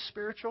seen as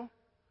spiritual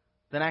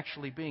than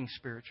actually being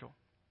spiritual.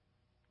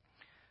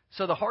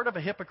 So the heart of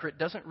a hypocrite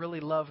doesn't really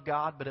love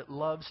God, but it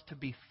loves to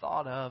be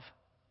thought of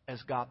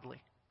as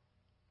godly.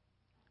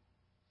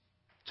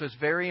 So it's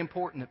very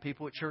important that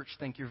people at church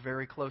think you're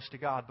very close to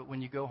God, but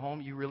when you go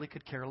home, you really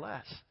could care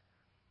less.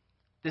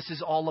 This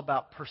is all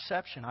about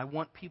perception. I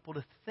want people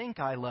to think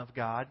I love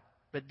God,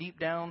 but deep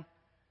down,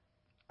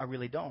 I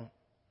really don't.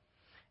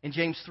 In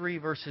James 3,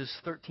 verses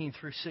 13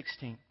 through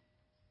 16,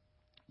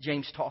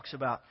 James talks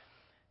about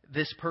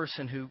this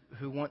person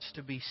who wants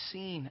to be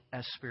seen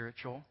as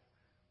spiritual,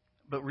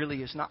 but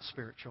really is not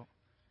spiritual.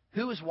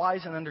 Who is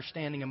wise and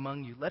understanding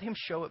among you? Let him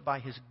show it by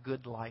his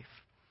good life,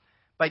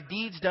 by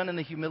deeds done in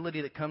the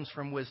humility that comes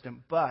from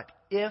wisdom. But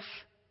if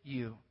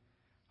you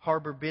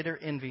harbor bitter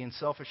envy and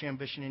selfish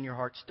ambition in your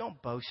hearts,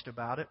 don't boast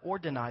about it or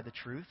deny the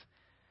truth.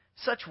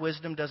 Such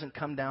wisdom doesn't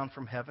come down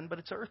from heaven, but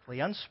it's earthly,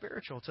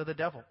 unspiritual. It's of the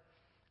devil.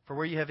 For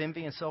where you have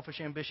envy and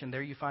selfish ambition,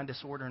 there you find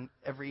disorder and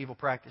every evil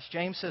practice.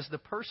 James says the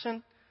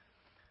person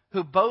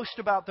who boasts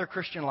about their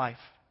Christian life,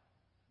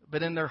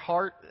 but in their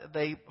heart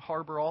they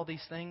harbor all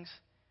these things,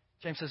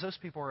 James says those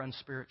people are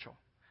unspiritual.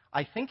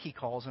 I think he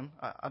calls them,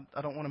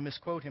 I don't want to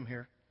misquote him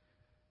here.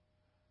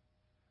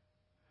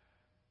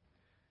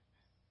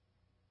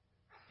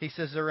 He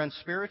says they're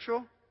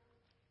unspiritual,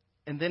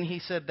 and then he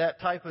said that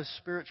type of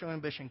spiritual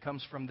ambition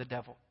comes from the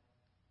devil.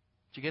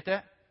 Did you get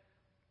that?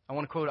 I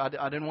want to quote,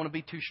 I didn't want to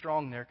be too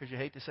strong there because you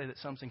hate to say that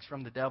something's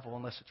from the devil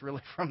unless it's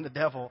really from the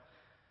devil.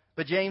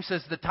 But James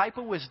says the type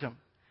of wisdom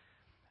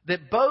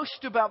that boasts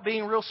about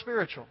being real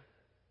spiritual,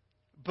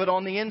 but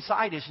on the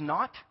inside is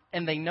not,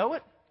 and they know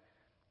it.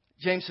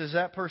 James says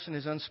that person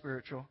is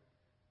unspiritual,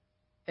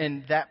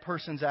 and that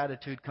person's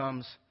attitude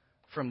comes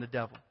from the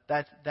devil.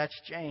 That's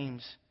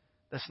James.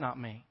 That's not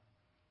me.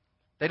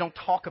 They don't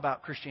talk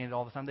about Christianity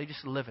all the time. They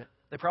just live it.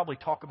 They probably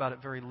talk about it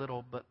very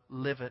little, but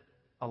live it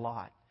a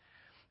lot.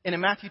 And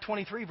in Matthew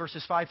 23,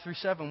 verses 5 through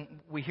 7,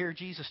 we hear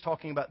Jesus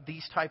talking about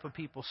these type of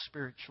people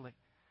spiritually.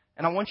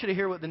 And I want you to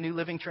hear what the New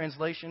Living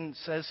Translation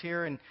says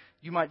here, and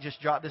you might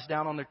just jot this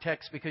down on their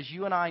text because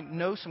you and I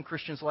know some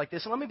Christians like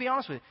this. And let me be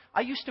honest with you.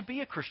 I used to be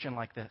a Christian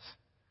like this.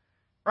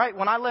 Right?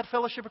 When I led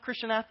Fellowship of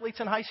Christian Athletes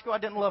in high school, I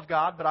didn't love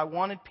God, but I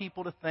wanted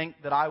people to think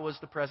that I was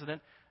the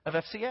president of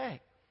FCA.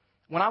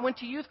 When I went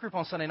to youth group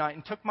on Sunday night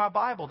and took my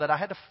Bible that I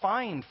had to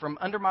find from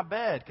under my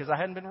bed because I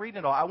hadn't been reading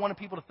it all, I wanted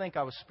people to think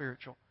I was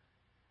spiritual.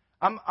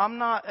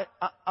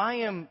 I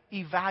am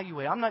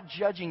evaluating. I'm not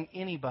judging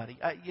anybody.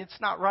 It's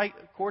not right,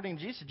 according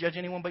to Jesus, to judge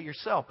anyone but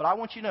yourself. But I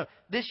want you to know,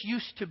 this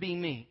used to be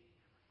me.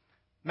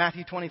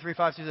 Matthew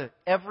 23:5 says that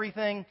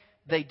everything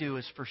they do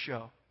is for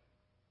show.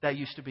 That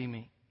used to be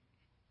me.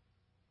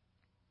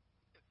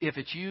 If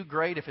it's you,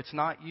 great. If it's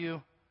not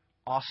you,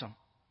 awesome.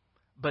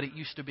 But it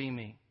used to be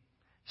me.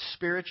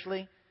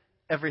 Spiritually,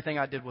 everything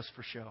I did was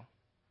for show.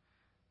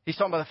 He's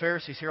talking about the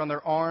Pharisees here. On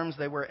their arms,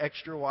 they wear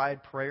extra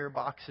wide prayer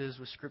boxes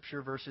with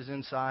scripture verses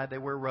inside. They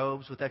wear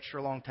robes with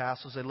extra long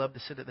tassels. They love to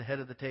sit at the head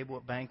of the table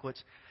at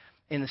banquets,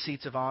 in the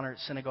seats of honor at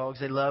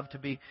synagogues. They love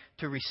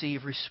to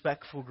receive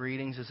respectful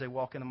greetings as they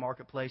walk in the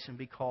marketplace and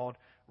be called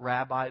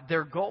rabbi.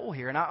 Their goal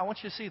here, and I want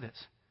you to see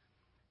this.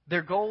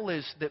 Their goal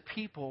is that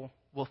people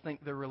will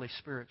think they're really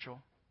spiritual,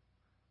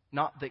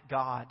 not that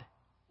God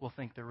will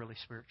think they're really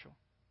spiritual.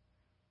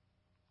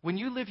 When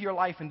you live your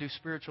life and do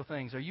spiritual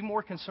things, are you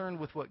more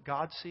concerned with what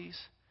God sees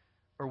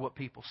or what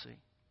people see?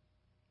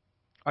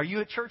 Are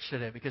you at church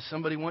today because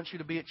somebody wants you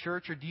to be at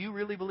church, or do you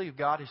really believe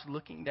God is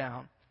looking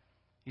down,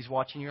 He's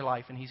watching your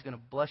life, and He's going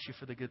to bless you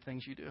for the good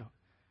things you do?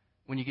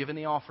 When you give in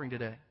the offering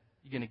today,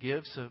 you're going to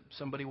give so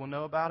somebody will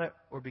know about it,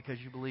 or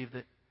because you believe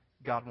that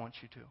God wants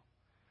you to?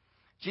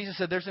 Jesus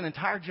said there's an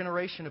entire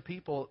generation of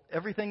people,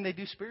 everything they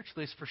do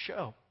spiritually is for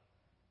show.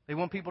 They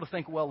want people to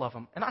think well of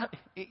them. And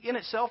in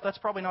itself, that's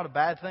probably not a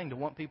bad thing to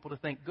want people to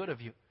think good of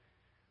you.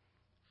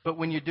 But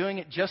when you're doing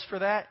it just for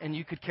that and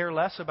you could care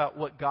less about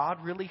what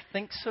God really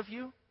thinks of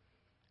you,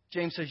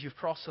 James says you've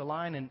crossed the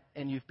line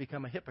and you've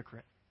become a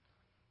hypocrite.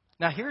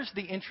 Now, here's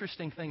the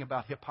interesting thing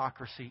about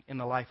hypocrisy in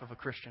the life of a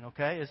Christian,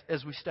 okay?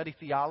 As we study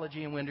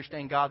theology and we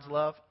understand God's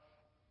love,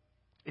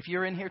 if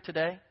you're in here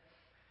today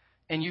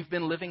and you've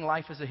been living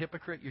life as a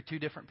hypocrite, you're two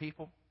different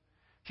people.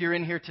 If you're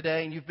in here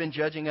today and you've been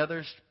judging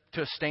others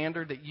to a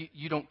standard that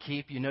you don't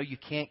keep, you know you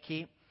can't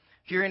keep.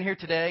 If you're in here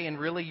today and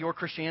really your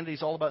Christianity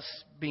is all about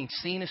being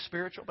seen as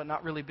spiritual but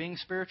not really being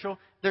spiritual,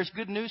 there's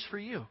good news for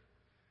you.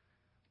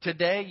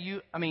 Today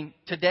you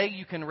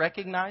can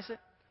recognize it.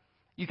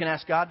 You can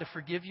ask God to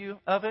forgive you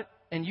of it,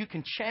 and you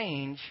can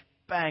change,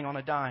 bang, on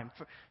a dime.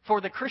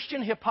 For the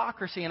Christian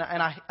hypocrisy, and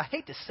I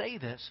hate to say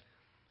this,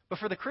 but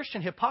for the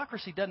Christian,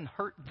 hypocrisy doesn't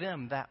hurt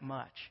them that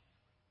much.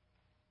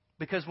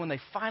 Because when they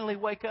finally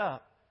wake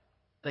up,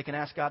 they can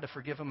ask God to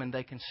forgive them and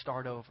they can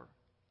start over.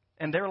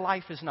 And their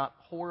life is not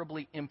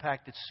horribly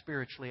impacted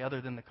spiritually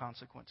other than the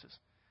consequences.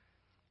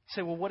 You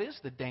say, well, what is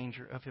the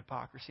danger of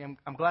hypocrisy?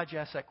 I'm glad you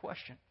asked that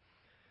question.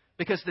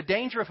 Because the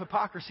danger of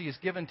hypocrisy is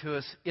given to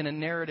us in a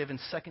narrative in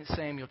 2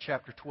 Samuel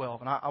chapter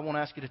 12. And I won't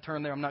ask you to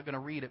turn there. I'm not going to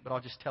read it, but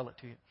I'll just tell it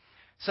to you.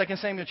 2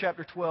 Samuel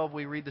chapter 12,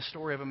 we read the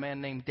story of a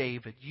man named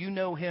David. You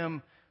know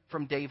him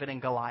from David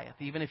and Goliath.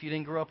 Even if you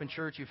didn't grow up in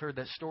church, you've heard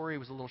that story. He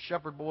was a little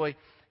shepherd boy.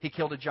 He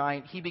killed a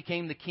giant. He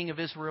became the king of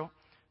Israel.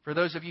 For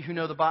those of you who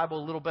know the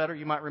Bible a little better,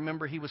 you might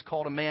remember he was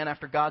called a man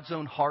after God's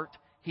own heart.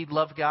 He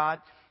loved God.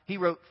 He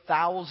wrote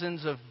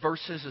thousands of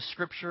verses of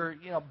Scripture.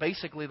 You know,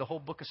 basically the whole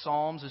book of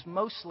Psalms is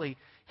mostly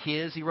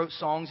his. He wrote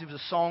songs. He was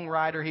a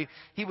songwriter.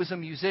 He was a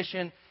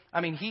musician.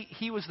 I mean,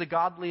 he was the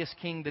godliest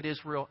king that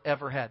Israel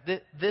ever had.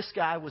 This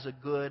guy was a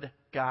good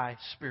guy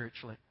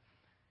spiritually.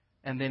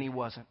 And then he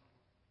wasn't.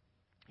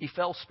 He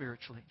fell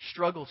spiritually,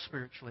 struggled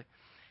spiritually.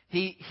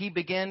 He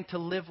began to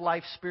live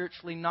life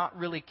spiritually, not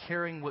really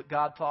caring what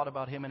God thought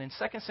about him. And in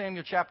 2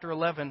 Samuel chapter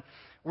 11,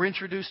 we're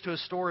introduced to a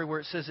story where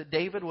it says that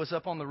David was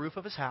up on the roof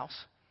of his house.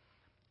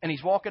 And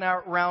he's walking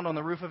around on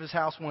the roof of his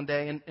house one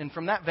day. And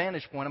from that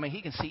vantage point, I mean,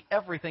 he can see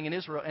everything in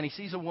Israel. And he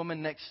sees a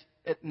woman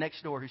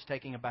next door who's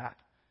taking a bath.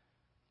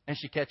 And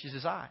she catches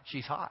his eye.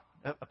 She's hot,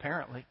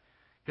 apparently.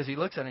 Because he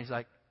looks at her and he's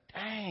like,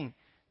 dang,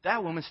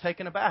 that woman's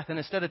taking a bath. And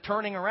instead of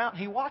turning around,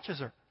 he watches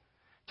her.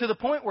 To the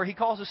point where he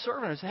calls his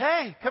servant and says,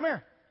 hey, come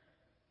here.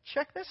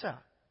 Check this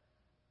out.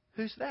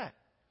 Who's that?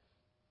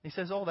 He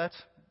says, oh, that's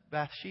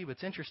Bathsheba.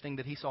 It's interesting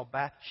that he saw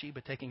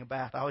Bathsheba taking a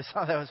bath. I always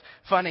thought that was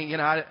funny,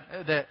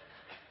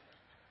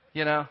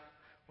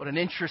 what an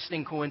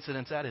interesting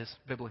coincidence that is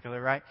biblically,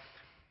 right?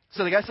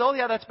 So the guy says, oh,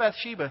 yeah, that's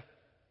Bathsheba.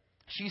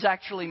 She's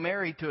actually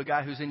married to a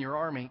guy who's in your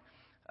army,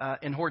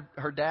 and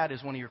her dad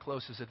is one of your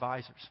closest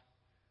advisors.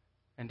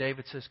 And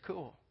David says,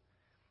 cool.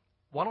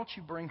 Why don't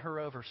you bring her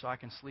over so I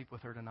can sleep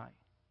with her tonight?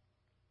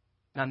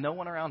 Now, no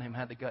one around him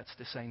had the guts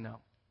to say no.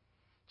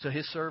 So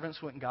his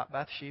servants went and got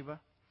Bathsheba,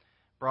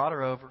 brought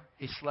her over.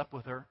 He slept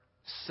with her,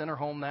 sent her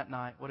home that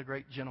night. What a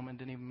great gentleman.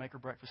 Didn't even make her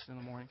breakfast in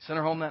the morning. Sent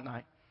her home that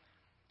night.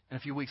 And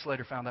a few weeks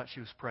later found out she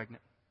was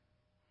pregnant.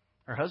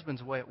 Her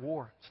husband's away at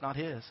war. It's not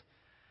his.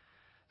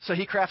 So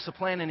he crafts a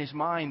plan in his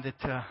mind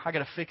that I got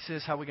to fix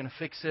this. How are we going to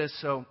fix this?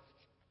 So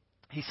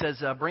he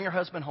says, bring her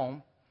husband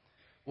home.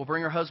 We'll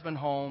bring her husband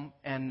home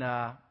and,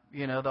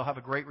 they'll have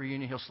a great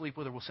reunion. He'll sleep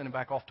with her. We'll send him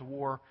back off to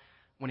war.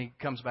 When he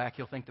comes back,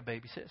 he'll think the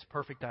baby's his.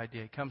 Perfect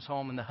idea. He comes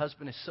home, and the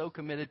husband is so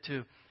committed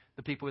to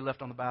the people he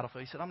left on the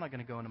battlefield. He said, I'm not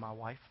going to go into my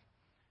wife.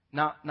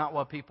 Not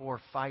while people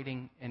are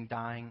fighting and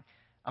dying.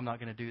 I'm not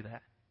going to do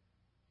that.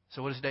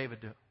 So what does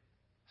David do? It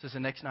says the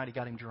next night he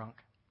got him drunk.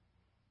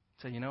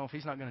 He said, if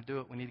he's not going to do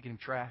it, we need to get him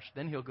trashed.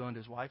 Then he'll go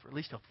into his wife, or at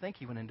least he'll think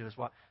he went into his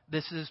wife.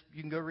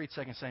 You can go read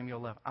 2 Samuel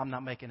 11. I'm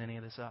not making any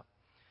of this up.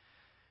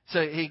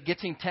 So he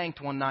gets him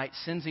tanked one night,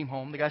 sends him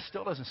home. The guy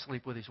still doesn't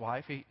sleep with his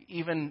wife.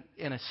 Even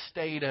in a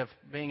state of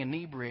being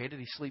inebriated,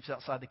 he sleeps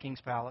outside the king's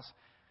palace.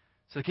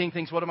 So the king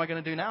thinks, what am I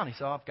going to do now? And he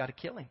said, I've got to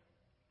kill him.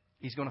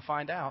 He's going to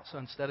find out. So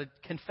instead of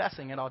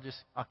confessing it, I'll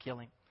kill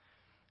him.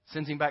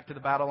 Sends him back to the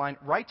battle line,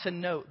 writes a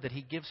note that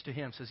he gives to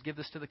him, says, give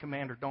this to the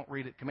commander, don't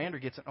read it. Commander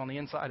gets it on the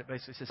inside. It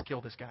basically says, kill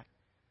this guy.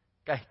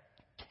 Guy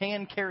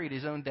carried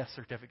his own death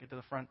certificate to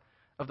the front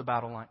of the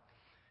battle line.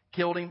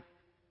 Killed him.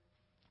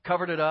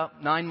 Covered it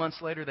up. 9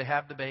 months later, they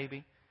have the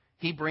baby.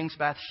 He brings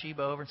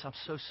Bathsheba over and says, I'm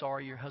so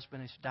sorry your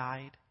husband has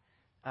died.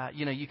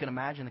 You can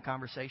imagine the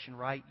conversation,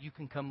 right? You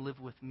can come live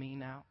with me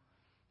now,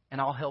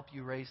 and I'll help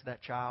you raise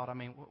that child. I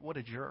mean, what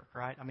a jerk,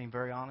 right? I mean,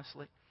 very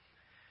honestly.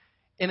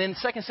 And in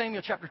 2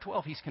 Samuel chapter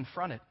 12, he's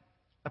confronted.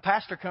 A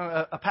pastor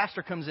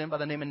comes in by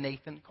the name of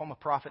Nathan, call him a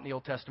prophet in the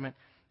Old Testament,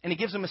 and he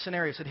gives him a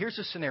scenario. He said, here's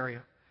a scenario.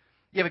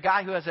 You have a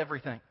guy who has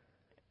everything.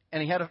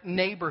 And he had a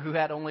neighbor who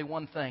had only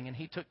one thing. And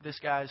he took this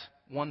guy's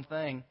one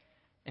thing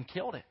and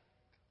killed it.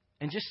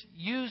 And just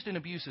used and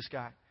abused this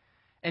guy.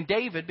 And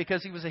David,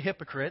 because he was a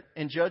hypocrite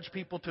and judged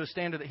people to a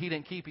standard that he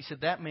didn't keep, he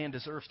said, that man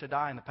deserves to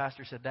die. And the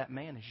pastor said, that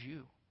man is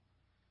you.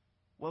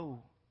 Whoa.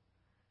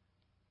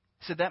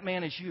 He said, that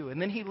man is you.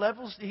 And then he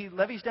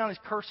levies down his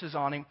curses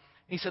on him.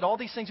 He said, all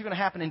these things are going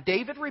to happen. And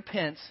David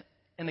repents.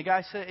 And the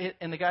guy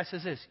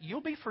says this,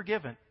 you'll be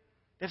forgiven.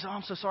 David says, oh,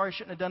 I'm so sorry. I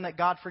shouldn't have done that.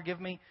 God, forgive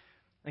me.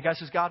 The guy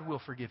says, God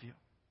will forgive you.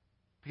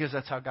 Because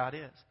that's how God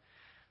is.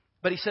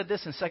 But he said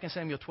this in 2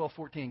 Samuel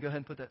 12:14. Go ahead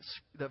and put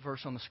that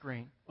verse on the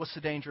screen. What's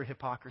the danger of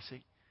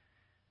hypocrisy?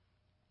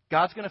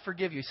 God's going to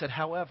forgive you. He said,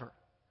 however,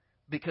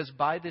 because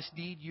by this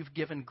deed you've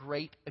given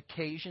great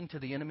occasion to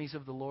the enemies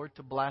of the Lord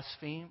to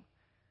blaspheme,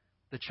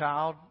 the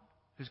child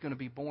who's going to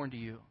be born to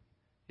you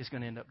is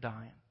going to end up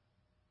dying.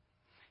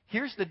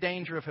 Here's the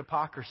danger of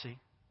hypocrisy.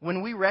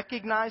 When we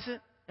recognize it,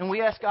 and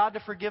we ask God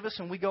to forgive us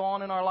and we go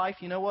on in our life,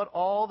 you know what?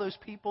 All those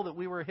people that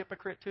we were a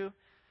hypocrite to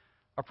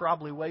are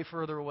probably way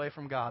further away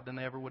from God than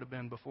they ever would have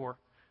been before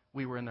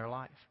we were in their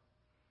life.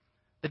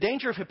 The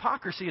danger of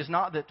hypocrisy is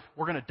not that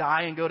we're going to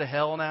die and go to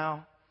hell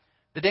now.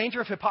 The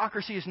danger of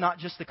hypocrisy is not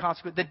just the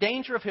consequence. The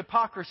danger of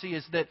hypocrisy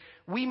is that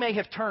we may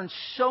have turned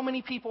so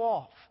many people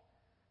off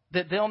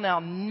that they'll now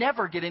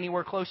never get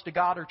anywhere close to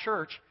God or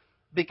church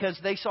because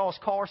they saw us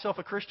call ourselves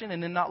a Christian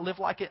and then not live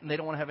like it, and they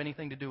don't want to have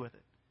anything to do with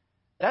it.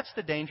 That's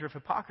the danger of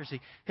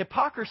hypocrisy.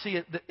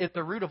 Hypocrisy at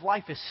the root of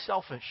life is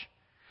selfish.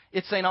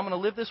 It's saying, I'm going to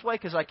live this way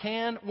because I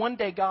can. One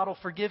day God will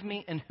forgive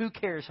me, and who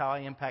cares how I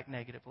impact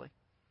negatively?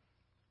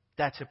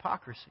 That's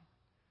hypocrisy.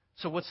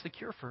 So what's the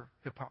cure for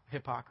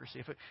hypocrisy?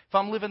 If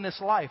I'm living this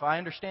life, I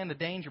understand the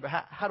danger, but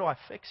how do I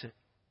fix it?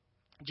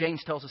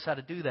 James tells us how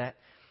to do that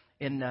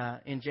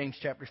in James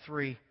chapter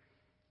 3,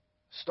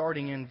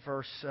 starting in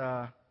verse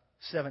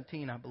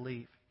 17, I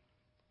believe.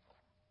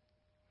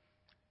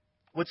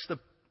 What's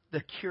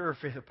the cure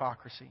for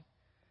hypocrisy?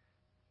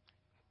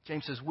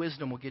 James says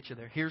wisdom will get you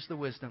there. Here's the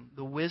wisdom.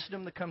 The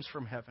wisdom that comes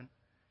from heaven.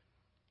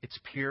 It's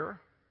pure.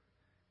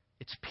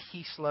 It's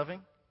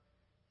peace-loving.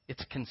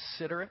 It's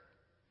considerate.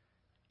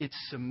 It's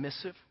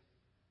submissive.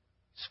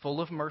 It's full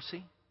of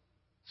mercy.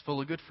 It's full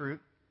of good fruit.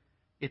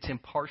 It's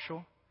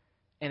impartial.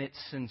 And it's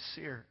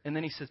sincere. And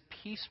then he says,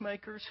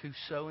 peacemakers who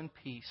sow in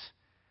peace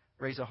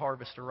raise a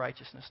harvest of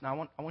righteousness.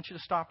 Now, I want you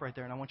to stop right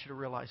there, and I want you to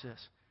realize this.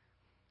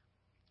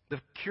 The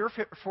cure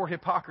for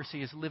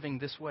hypocrisy is living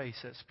this way, he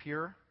says.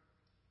 Pure,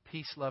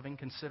 peace-loving,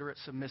 considerate,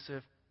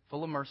 submissive,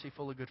 full of mercy,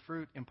 full of good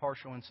fruit,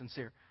 impartial, and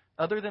sincere.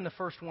 Other than the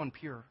first one,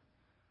 pure.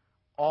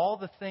 All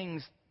the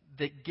things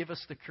that give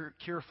us the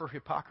cure for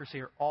hypocrisy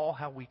are all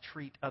how we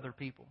treat other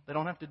people. They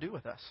don't have to do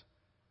with us.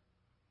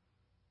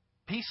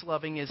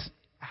 Peace-loving is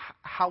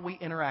how we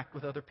interact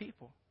with other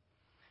people.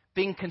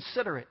 Being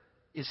considerate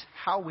is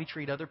how we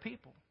treat other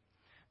people.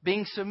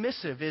 Being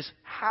submissive is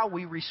how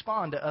we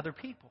respond to other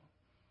people.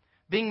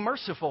 Being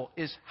merciful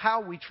is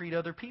how we treat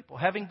other people.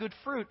 Having good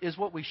fruit is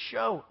what we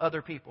show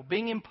other people.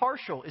 Being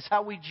impartial is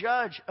how we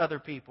judge other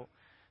people.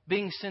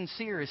 Being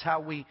sincere is how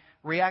we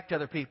react to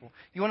other people.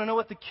 You want to know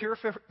what the cure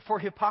for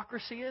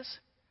hypocrisy is?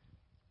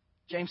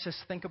 James says,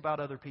 think about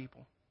other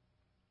people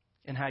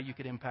and how you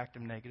could impact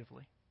them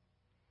negatively.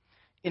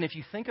 And if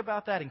you think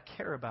about that and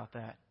care about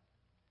that,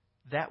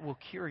 that will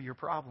cure your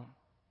problem.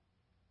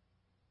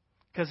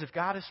 Because if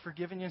God has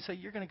forgiven you and say,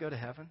 you're going to go to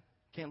heaven,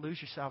 can't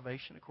lose your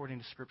salvation according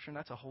to Scripture, and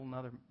that's a whole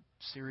other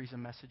series of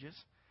messages.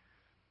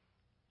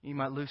 You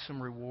might lose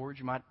some rewards.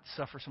 You might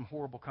suffer some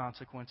horrible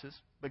consequences.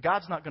 But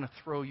God's not going to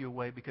throw you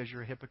away because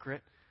you're a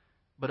hypocrite.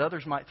 But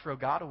others might throw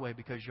God away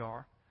because you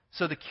are.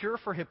 So the cure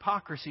for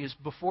hypocrisy is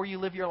before you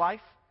live your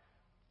life,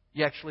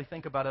 you actually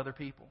think about other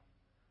people.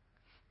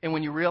 And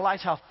when you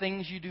realize how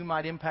things you do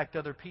might impact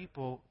other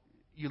people,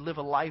 you live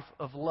a life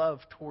of love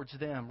towards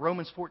them.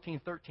 Romans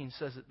 14:13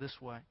 says it this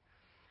way.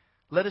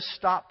 Let us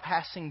stop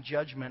passing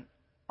judgment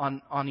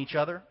on each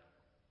other.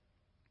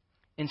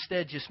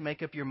 Instead, just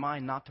make up your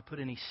mind not to put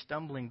any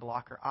stumbling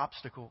block or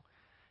obstacle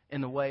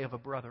in the way of a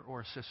brother or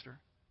a sister.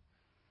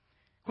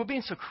 Quit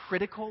being so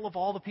critical of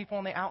all the people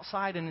on the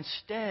outside, and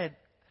instead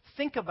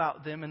think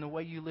about them in the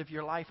way you live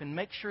your life and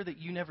make sure that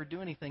you never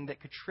do anything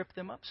that could trip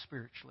them up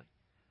spiritually.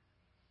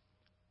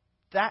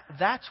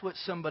 That's what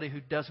somebody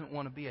who doesn't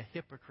want to be a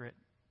hypocrite,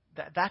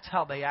 that's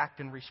how they act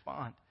and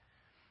respond.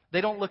 They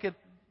don't look at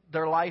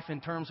their life in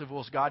terms of,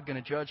 well, is God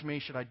going to judge me?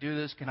 Should I do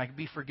this? Can I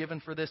be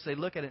forgiven for this? They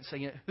look at it and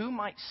say, who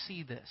might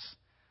see this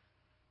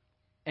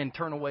and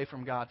turn away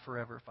from God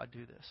forever if I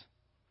do this?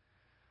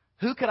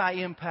 Who could I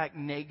impact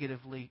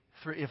negatively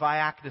if I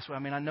act this way? I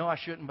mean, I know I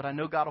shouldn't, but I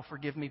know God will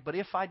forgive me. But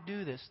if I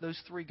do this, those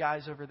three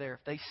guys over there, if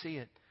they see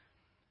it,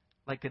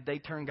 like, could they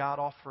turn God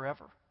off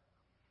forever?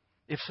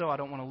 If so, I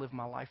don't want to live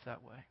my life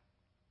that way.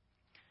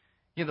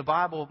 You know, the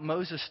Bible,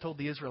 Moses told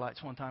the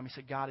Israelites one time, he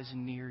said, God is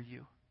near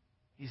you.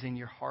 He's in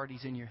your heart.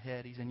 He's in your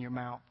head. He's in your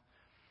mouth.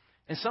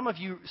 And some of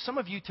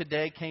you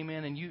today came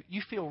in and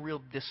you feel real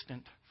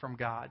distant from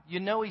God. You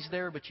know He's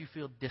there, but you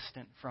feel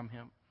distant from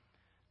Him.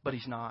 But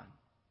He's not.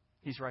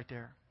 He's right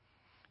there.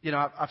 You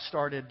know, I've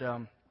started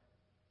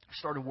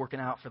working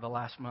out for the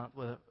last month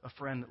with a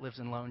friend that lives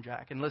in Lone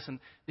Jack. And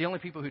listen, the only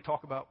people who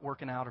talk about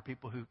working out are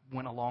people who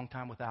went a long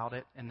time without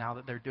it. And now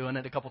that they're doing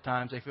it a couple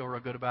times, they feel real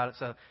good about it.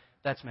 So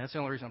that's me. That's the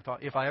only reason I'm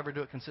talking. If I ever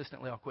do it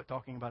consistently, I'll quit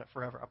talking about it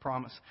forever. I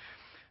promise.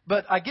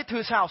 But I get to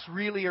his house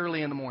really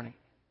early in the morning.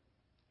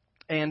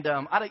 And,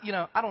 I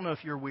don't know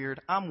if you're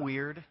weird. I'm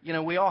weird. You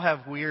know, we all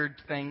have weird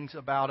things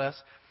about us.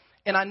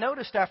 And I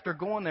noticed after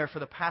going there for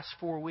the past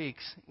 4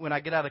 weeks, when I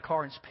get out of the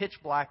car and it's pitch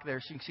black there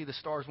so you can see the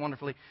stars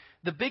wonderfully,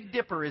 the Big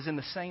Dipper is in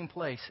the same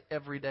place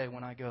every day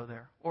when I go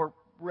there, or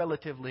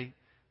relatively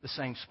the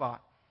same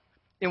spot.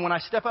 And when I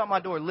step out my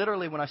door,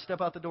 literally when I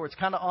step out the door, it's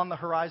kind of on the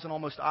horizon,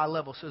 almost eye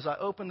level. So as I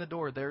open the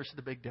door, there's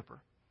the Big Dipper.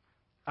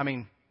 I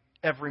mean,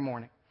 every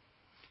morning.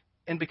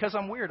 And because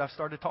I'm weird, I've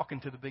started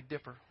talking to the Big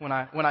Dipper when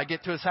I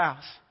get to his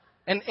house.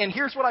 And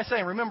here's what I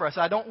say. Remember, I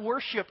say I don't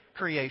worship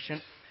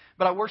creation,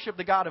 but I worship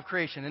the God of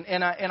creation.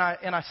 And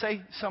I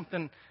say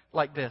something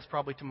like this,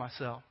 probably to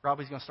myself.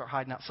 Robbie's going to start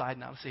hiding outside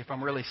now to see if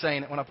I'm really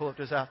saying it when I pull up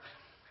to his house.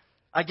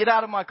 I get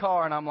out of my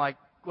car and I'm like,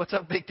 "What's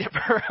up, Big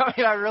Dipper?" I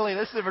mean,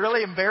 this is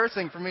really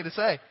embarrassing for me to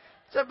say.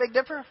 that Big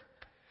Dipper?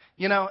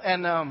 You know,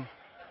 and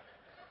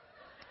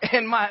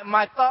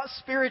my thought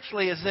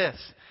spiritually is this.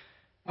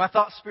 My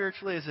thought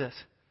spiritually is this.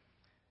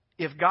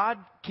 If God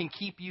can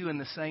keep you in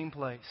the same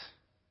place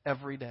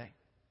every day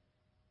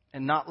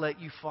and not let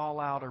you fall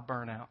out or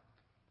burn out,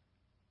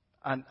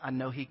 I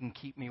know He can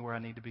keep me where I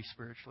need to be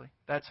spiritually.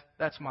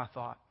 That's my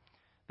thought.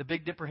 The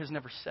Big Dipper has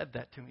never said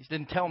that to me. He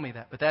didn't tell me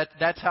that, but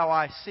that's how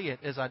I see it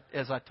as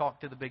I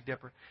talk to the Big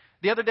Dipper.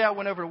 The other day I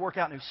went over to work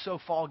out and it was so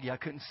foggy I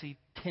couldn't see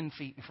 10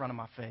 feet in front of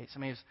my face. I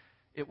mean,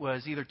 it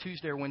was either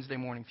Tuesday or Wednesday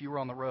morning. If you were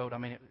on the road, I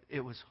mean,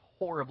 it was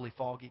horribly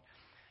foggy.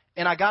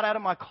 And I got out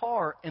of my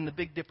car and the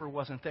Big Dipper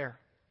wasn't there.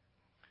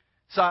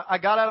 So I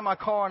got out of my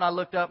car and I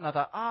looked up and I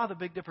thought, the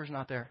Big Dipper's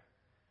not there.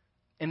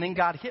 And then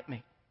God hit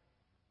me.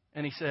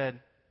 And He said,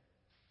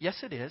 yes,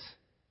 it is.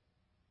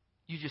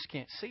 You just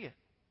can't see it.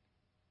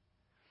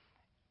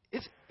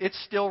 It's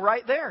still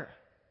right there.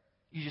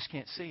 You just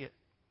can't see it.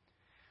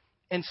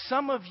 And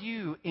some of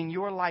you in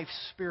your life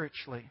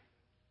spiritually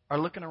are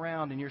looking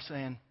around and you're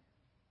saying,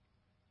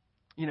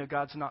 you know,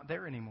 God's not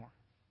there anymore.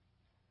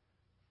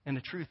 And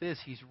the truth is,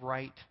 He's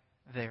right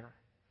there.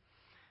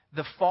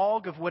 The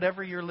fog of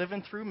whatever you're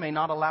living through may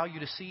not allow you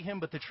to see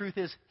Him, but the truth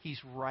is, He's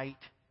right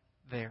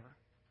there.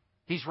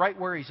 He's right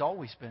where He's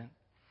always been.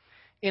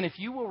 And if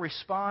you will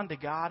respond to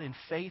God in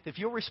faith, if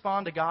you'll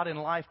respond to God in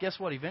life, guess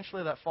what?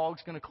 Eventually that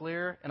fog's going to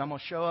clear, and I'm going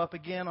to show up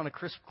again on a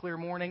crisp, clear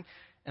morning,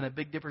 and a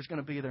Big Dipper's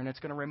going to be there, and it's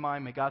going to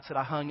remind me. God said,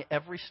 I hung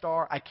every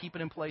star. I keep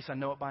it in place. I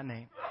know it by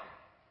name.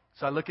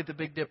 So I look at the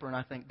Big Dipper, and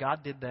I think,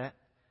 God did that.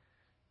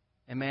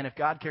 And man, if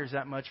God cares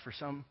that much for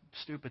some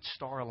stupid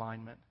star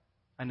alignment,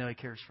 I know He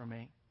cares for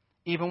me.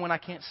 Even when I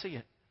can't see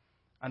it,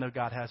 I know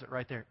God has it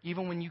right there.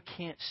 Even when you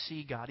can't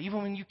see God,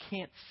 even when you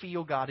can't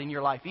feel God in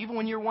your life, even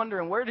when you're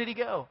wondering, where did He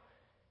go?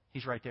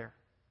 He's right there.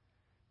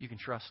 You can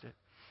trust it.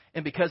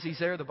 And because He's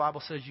there, the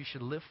Bible says you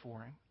should live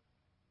for Him.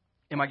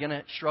 Am I going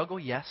to struggle?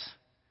 Yes.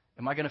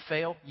 Am I going to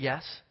fail?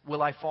 Yes.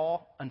 Will I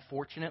fall?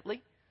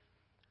 Unfortunately.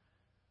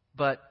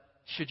 But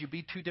should you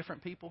be two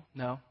different people?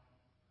 No.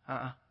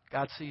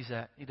 God sees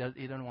that. He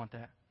doesn't want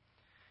that.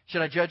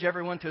 Should I judge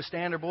everyone to a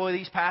standard? Boy,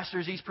 these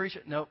pastors, these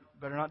preachers. Nope,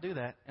 better not do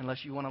that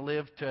unless you want to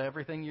live to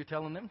everything you're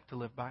telling them to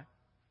live by.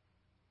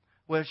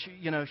 Well,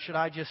 should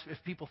I just,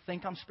 if people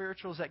think I'm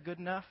spiritual, is that good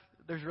enough?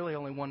 There's really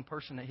only one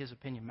person that His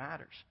opinion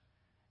matters,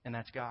 and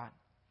that's God.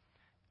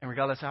 And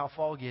regardless of how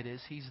foggy it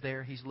is, He's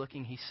there, He's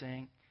looking, He's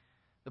seeing.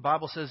 The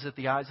Bible says that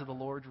the eyes of the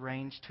Lord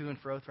range to and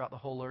fro throughout the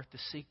whole earth to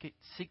seek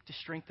to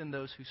strengthen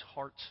those whose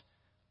hearts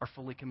are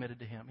fully committed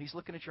to Him. He's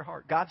looking at your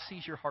heart. God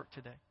sees your heart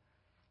today.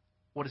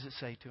 What does it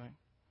say to Him?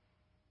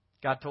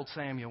 God told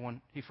Samuel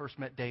when He first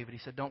met David, He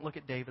said, don't look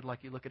at David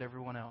like you look at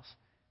everyone else.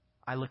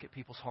 I look at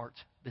people's hearts.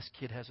 This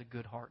kid has a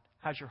good heart.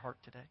 How's your heart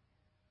today?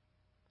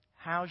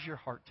 How's your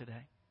heart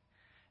today?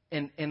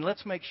 And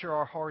let's make sure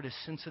our heart is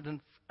sensitive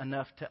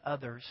enough to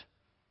others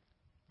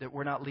that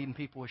we're not leading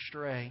people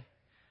astray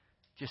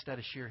just out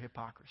of sheer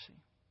hypocrisy.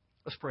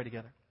 Let's pray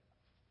together.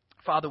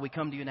 Father, we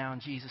come to You now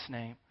in Jesus'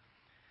 name.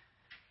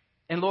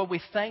 And Lord,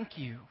 we thank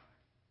You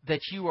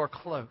that You are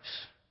close.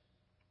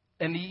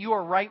 And that You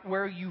are right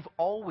where You've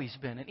always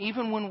been. And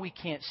even when we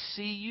can't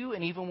see You,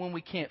 and even when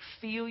we can't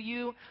feel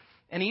You,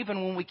 and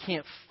even when we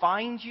can't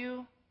find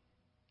You,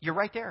 You're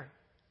right there.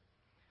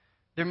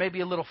 There may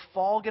be a little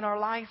fog in our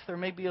life. There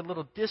may be a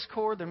little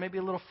discord. There may be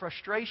a little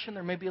frustration.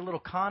 There may be a little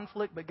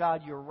conflict. But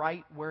God, You're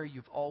right where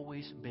You've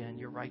always been.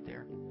 You're right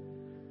there.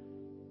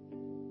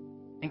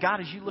 And God,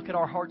 as You look at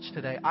our hearts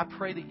today, I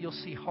pray that You'll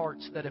see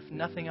hearts that, if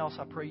nothing else,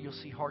 I pray You'll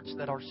see hearts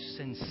that are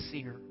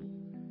sincere.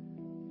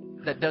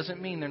 That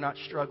doesn't mean they're not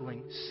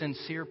struggling.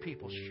 Sincere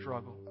people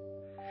struggle.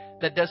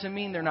 That doesn't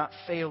mean they're not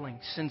failing.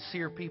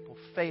 Sincere people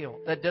fail.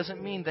 That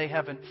doesn't mean they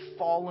haven't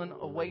fallen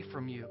away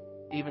from You.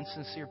 Even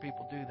sincere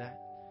people do that.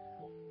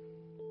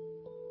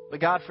 But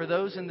God, for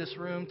those in this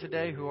room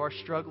today who are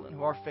struggling,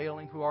 who are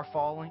failing, who are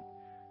falling,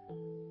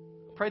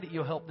 pray that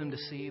You'll help them to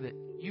see that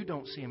You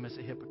don't see them as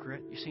a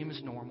hypocrite. You see them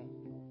as normal.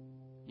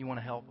 You want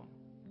to help them.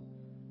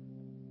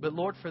 But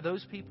Lord, for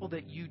those people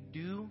that You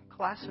do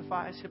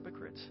classify as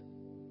hypocrites,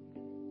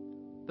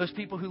 those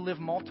people who live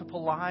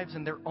multiple lives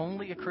and they're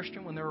only a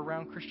Christian when they're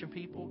around Christian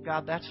people,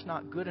 God, that's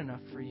not good enough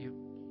for You.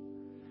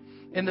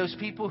 And those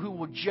people who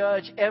will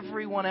judge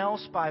everyone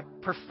else by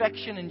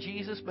perfection in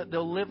Jesus, but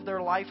they'll live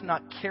their life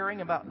not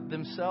caring about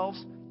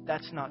themselves,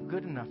 that's not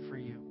good enough for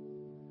You.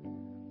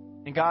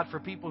 And God, for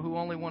people who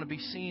only want to be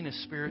seen as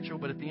spiritual,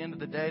 but at the end of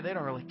the day, they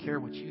don't really care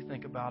what You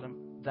think about them,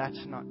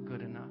 that's not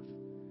good enough.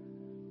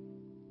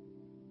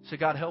 So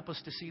God, help us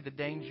to see the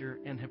danger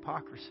in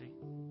hypocrisy.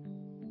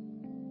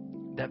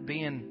 That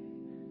being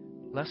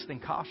less than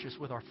cautious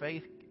with our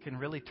faith can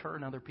really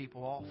turn other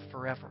people off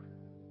forever.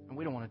 And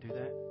we don't want to do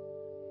that.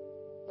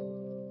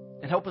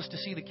 And help us to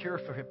see the cure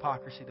for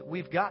hypocrisy, that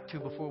we've got to,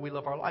 before we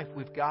live our life,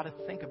 we've got to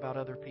think about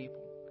other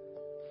people.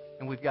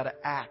 And we've got to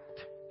act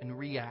and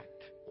react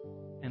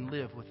and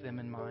live with them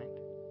in mind.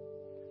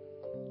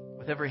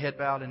 With every head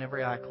bowed and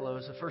every eye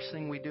closed, the first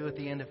thing we do at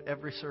the end of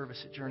every service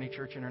at Journey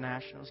Church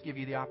International is give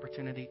you the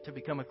opportunity to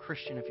become a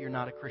Christian if you're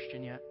not a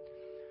Christian yet.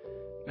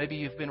 Maybe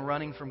you've been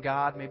running from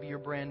God. Maybe you're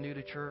brand new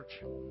to church.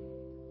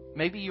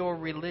 Maybe you're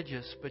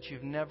religious, but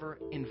you've never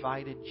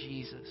invited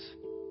Jesus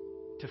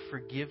to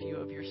forgive you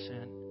of your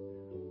sin,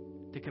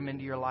 to come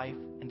into your life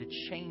and to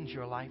change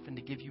your life and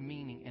to give you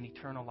meaning and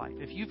eternal life.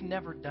 If you've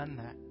never done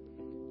that,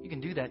 you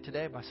can do that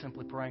today by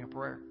simply praying a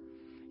prayer.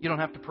 You don't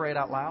have to pray it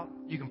out loud.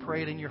 You can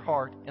pray it in your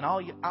heart, and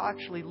I'll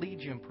actually lead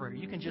you in prayer.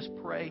 You can just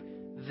pray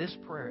this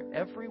prayer.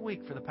 Every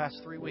week for the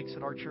past 3 weeks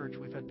at our church,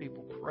 we've had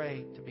people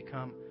pray to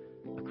become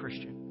a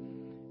Christian.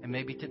 And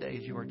maybe today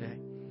is your day.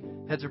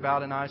 Heads are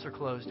bowed and eyes are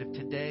closed. If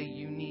today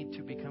you need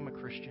to become a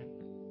Christian,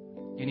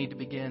 you need to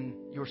begin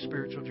your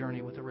spiritual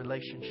journey with a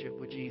relationship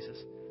with Jesus,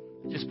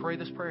 just pray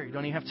this prayer. You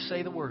don't even have to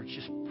say the words.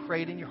 Just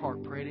pray it in your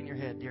heart. Pray it in your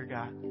head. Dear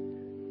God,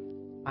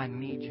 I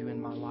need you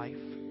in my life.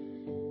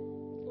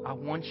 I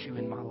want you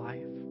in my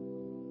life.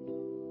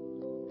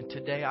 And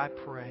today I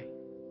pray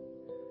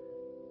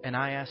and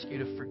I ask you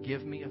to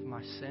forgive me of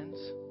my sins,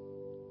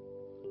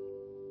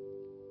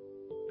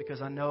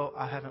 because I know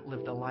I haven't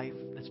lived a life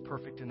that's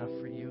perfect enough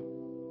for you.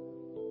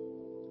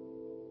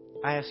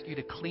 I ask you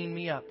to clean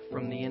me up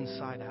from the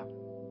inside out.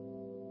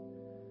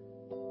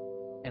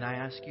 And I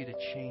ask you to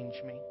change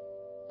me.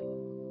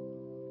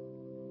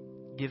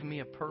 Give me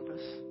a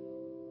purpose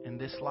in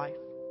this life,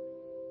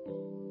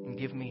 and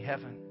give me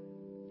heaven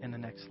in the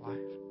next life.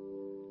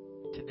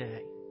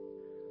 Today,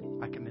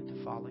 I commit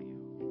to follow you.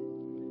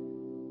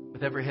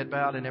 With every head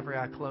bowed and every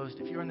eye closed,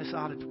 if you're in this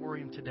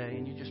auditorium today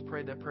and you just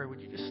prayed that prayer,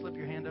 would you just slip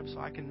your hand up so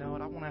I can know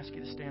it? I won't ask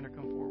you to stand or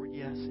come forward.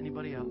 Yes.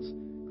 Anybody else?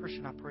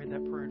 Christian, I prayed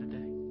that prayer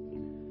today.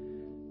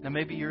 Now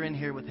maybe you're in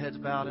here with heads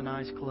bowed and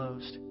eyes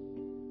closed,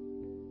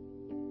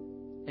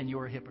 and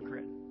you're a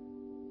hypocrite.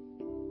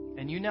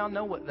 And you now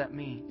know what that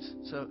means.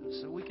 So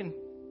we can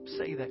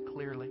say that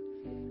clearly.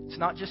 It's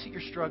not just that you're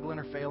struggling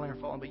or failing or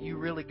falling, but you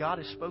really, God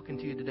has spoken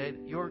to you today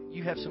that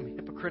you have some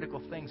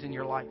hypocritical things in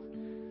your life.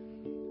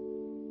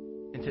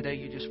 And today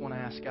you just want to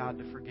ask God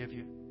to forgive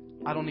you.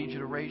 I don't need you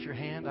to raise your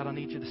hand. I don't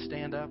need you to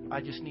stand up. I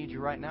just need you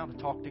right now to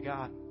talk to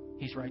God.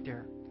 He's right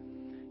there.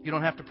 You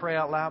don't have to pray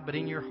out loud, but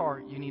in your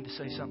heart you need to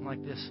say something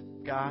like this.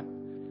 God,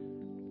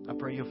 I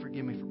pray you'll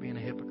forgive me for being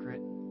a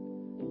hypocrite.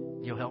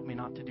 You'll help me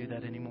not to do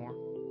that anymore.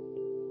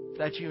 If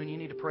that's you and you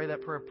need to pray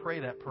that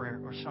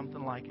prayer or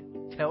something like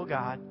it. Tell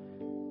God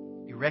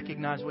you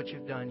recognize what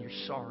you've done. You're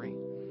sorry.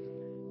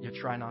 You'll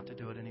try not to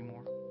do it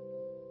anymore.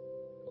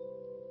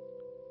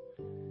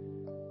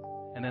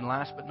 And then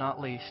last but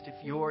not least, if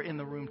you're in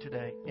the room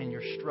today and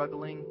you're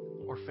struggling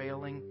or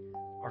failing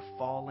or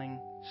falling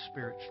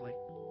spiritually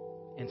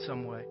in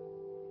some way,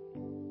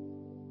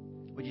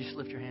 would you just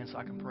lift your hand so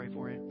I can pray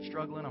for you? I'm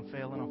struggling, I'm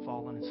failing, I'm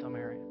falling in some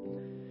area.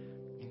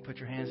 You can put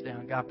your hands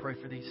down. God, I pray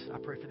for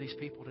these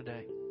people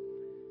today.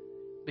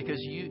 Because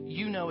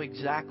you know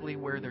exactly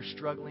where they're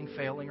struggling,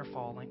 failing, or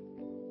falling.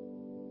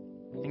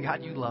 And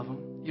God, you love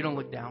them. You don't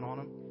look down on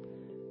them.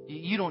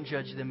 You don't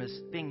judge them as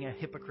being a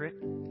hypocrite.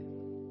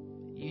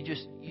 You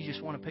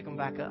just want to pick them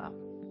back up.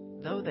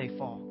 Though they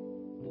fall,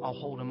 I'll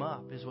hold them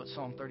up, is what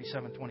Psalm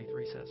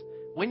 37:23 says.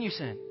 When you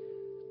sin,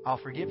 I'll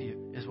forgive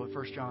you, is what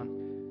 1 John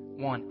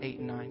 1:8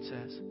 and 9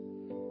 says.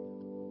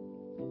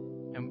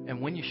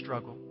 And when you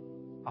struggle,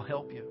 I'll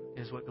help you,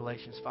 is what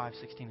Galatians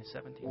 5:16 and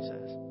 17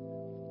 says.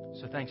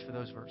 So thanks for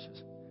those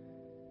verses.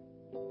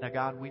 Now,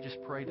 God, we just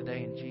pray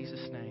today in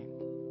Jesus' name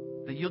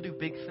that you'll do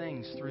big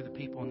things through the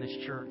people in this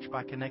church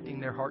by connecting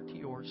their heart to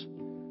yours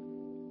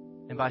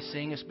and by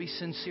seeing us be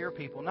sincere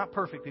people, not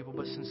perfect people,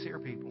 but sincere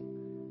people.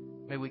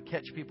 May we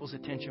catch people's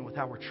attention with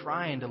how we're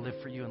trying to live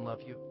for you and love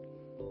you.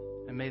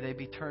 And may they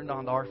be turned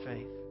on to our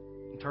faith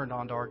and turned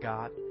on to our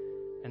God.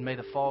 And may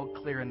the fog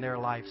clear in their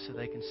life so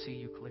they can see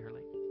you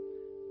clearly.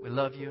 We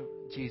love you.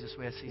 Jesus,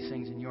 we ask these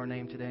things in your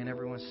name today. And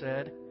everyone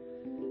said,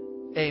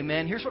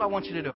 amen. Here's what I want you to do.